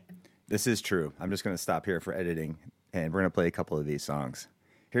 Wait, this is true. I'm just going to stop here for editing, and we're going to play a couple of these songs.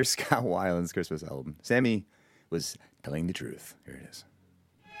 Here's Scott Weiland's Christmas album. Sammy was telling the truth. Here it is.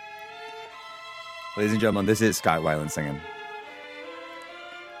 Ladies and gentlemen, this is Scott Weiland singing.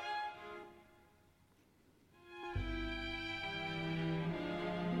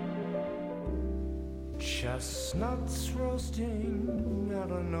 Chestnuts roasting at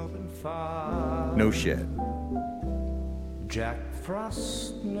an open fire. No shit. Jack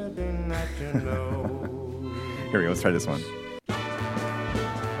Frost nipping at your nose. Here we go. Let's try this one.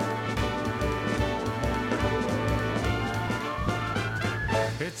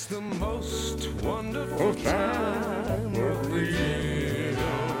 It's the most wonderful time of the year.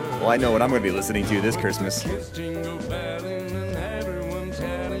 Well, I know what I'm going to be listening to this Christmas.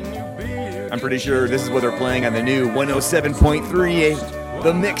 I'm pretty sure this is what they're playing on the new 107.3,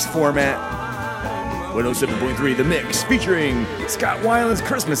 the mix format. 107.3, the mix, featuring Scott Weiland's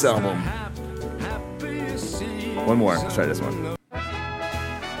Christmas album. One more. Let's try this one.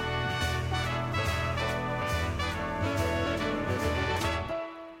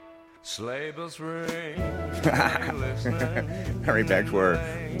 Sleigh bells ring. Right back to our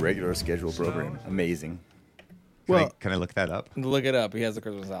regular schedule program. Amazing. Can I look that up? Look it up. He has a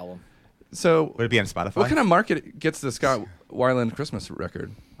Christmas album. So would it be on Spotify? What kind of market gets the Scott Weiland Christmas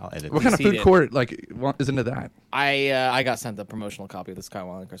record? I'll edit. What kind of food court is into that? I got sent a promotional copy of the Scott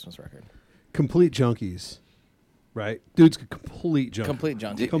Weiland Christmas record. Complete junkies, right? Dude's a complete junkie. Complete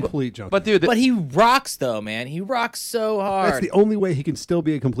junkie. Complete junkie. But dude, but he rocks though, man. He rocks so hard. That's the only way he can still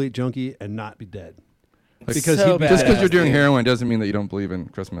be a complete junkie and not be dead. Because so just because you're doing heroin doesn't mean that you don't believe in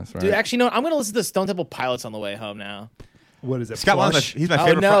Christmas, right? Dude, actually, no. I'm gonna listen to Stone Temple Pilots on the way home now. What is it? Scott Weiland, he's my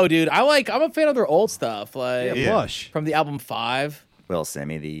favorite. Oh no, dude. I'm a fan of their old stuff, like Plush from the album 5. Well,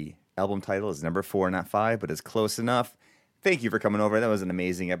 Sammy, the album title is number 4, not 5, but it's close enough. Thank you for coming over. That was an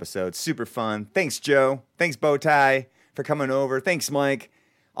amazing episode. Super fun. Thanks, Joe. Thanks, Bowtie, for coming over. Thanks, Mike.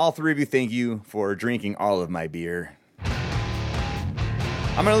 All three of you, thank you for drinking all of my beer.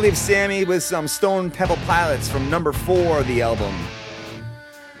 I'm going to leave Sammy with some Stone Temple Pilots from number 4 of the album.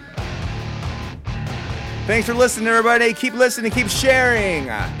 Thanks for listening, everybody. Keep listening, keep sharing.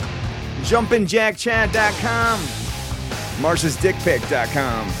 JumpinJackChat.com.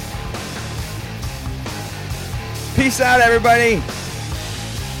 Marsh'sDickPic.com. Peace out, everybody.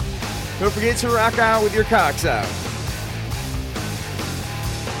 Don't forget to rock out with your cocks out.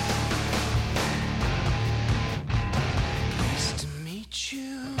 Nice to meet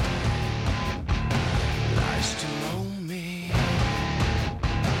you. Nice to know me.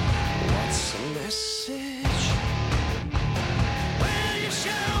 What's the message? Will you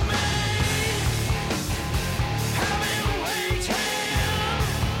show me? I've been waiting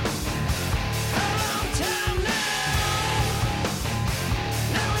a long time now.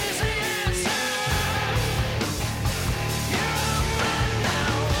 Now is the answer.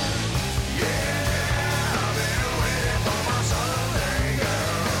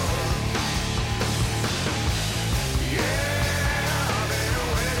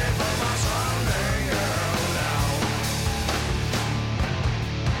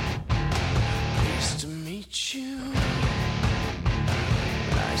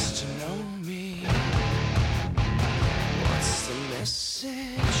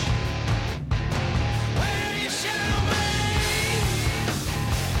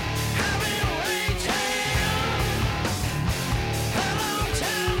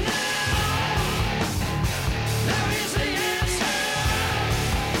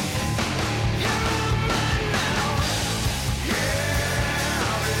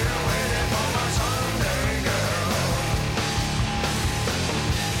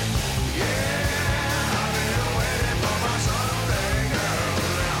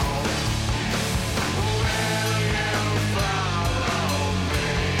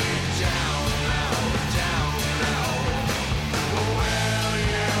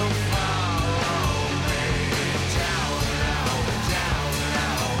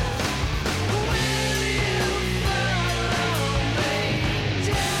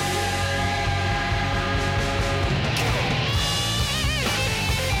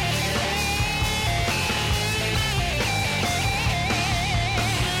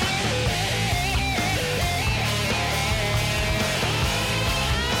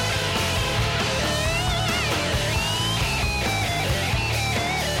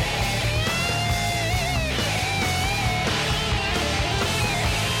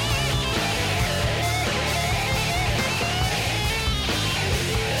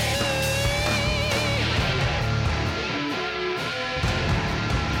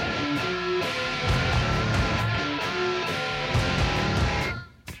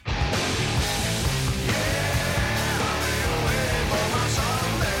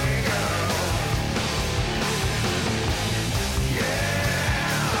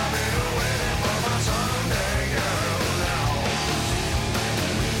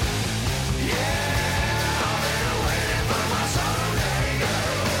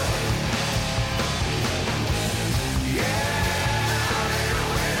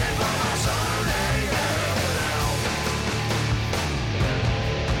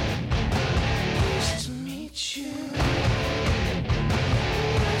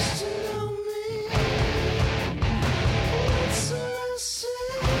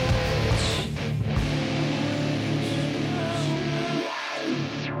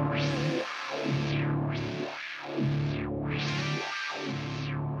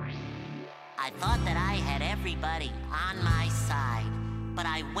 I thought that I had everybody on my side, but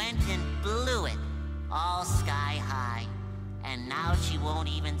I went and blew it all sky high. And now she won't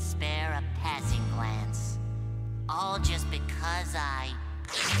even spare a passing glance. All just because I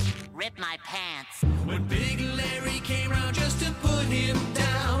ripped my pants. When Big Larry came round just to put him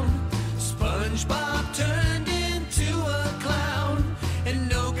down, SpongeBob turned into a clown. And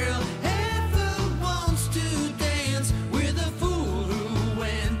no girl ever wants to dance with a fool who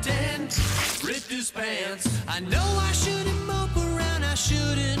went and ripped his pants. I know I shouldn't mope around, I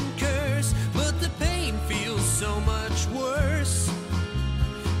shouldn't curse, but the pain feels so much worse.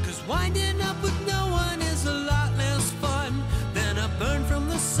 'Cause winding up with no one is a lot less fun than a burn from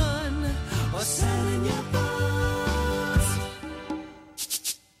the sun or selling your bones.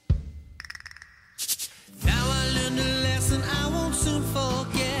 Now I learned a lesson I won't soon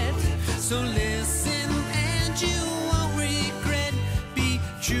forget. So listen and you won't regret. Be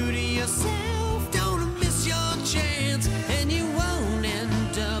true to yourself.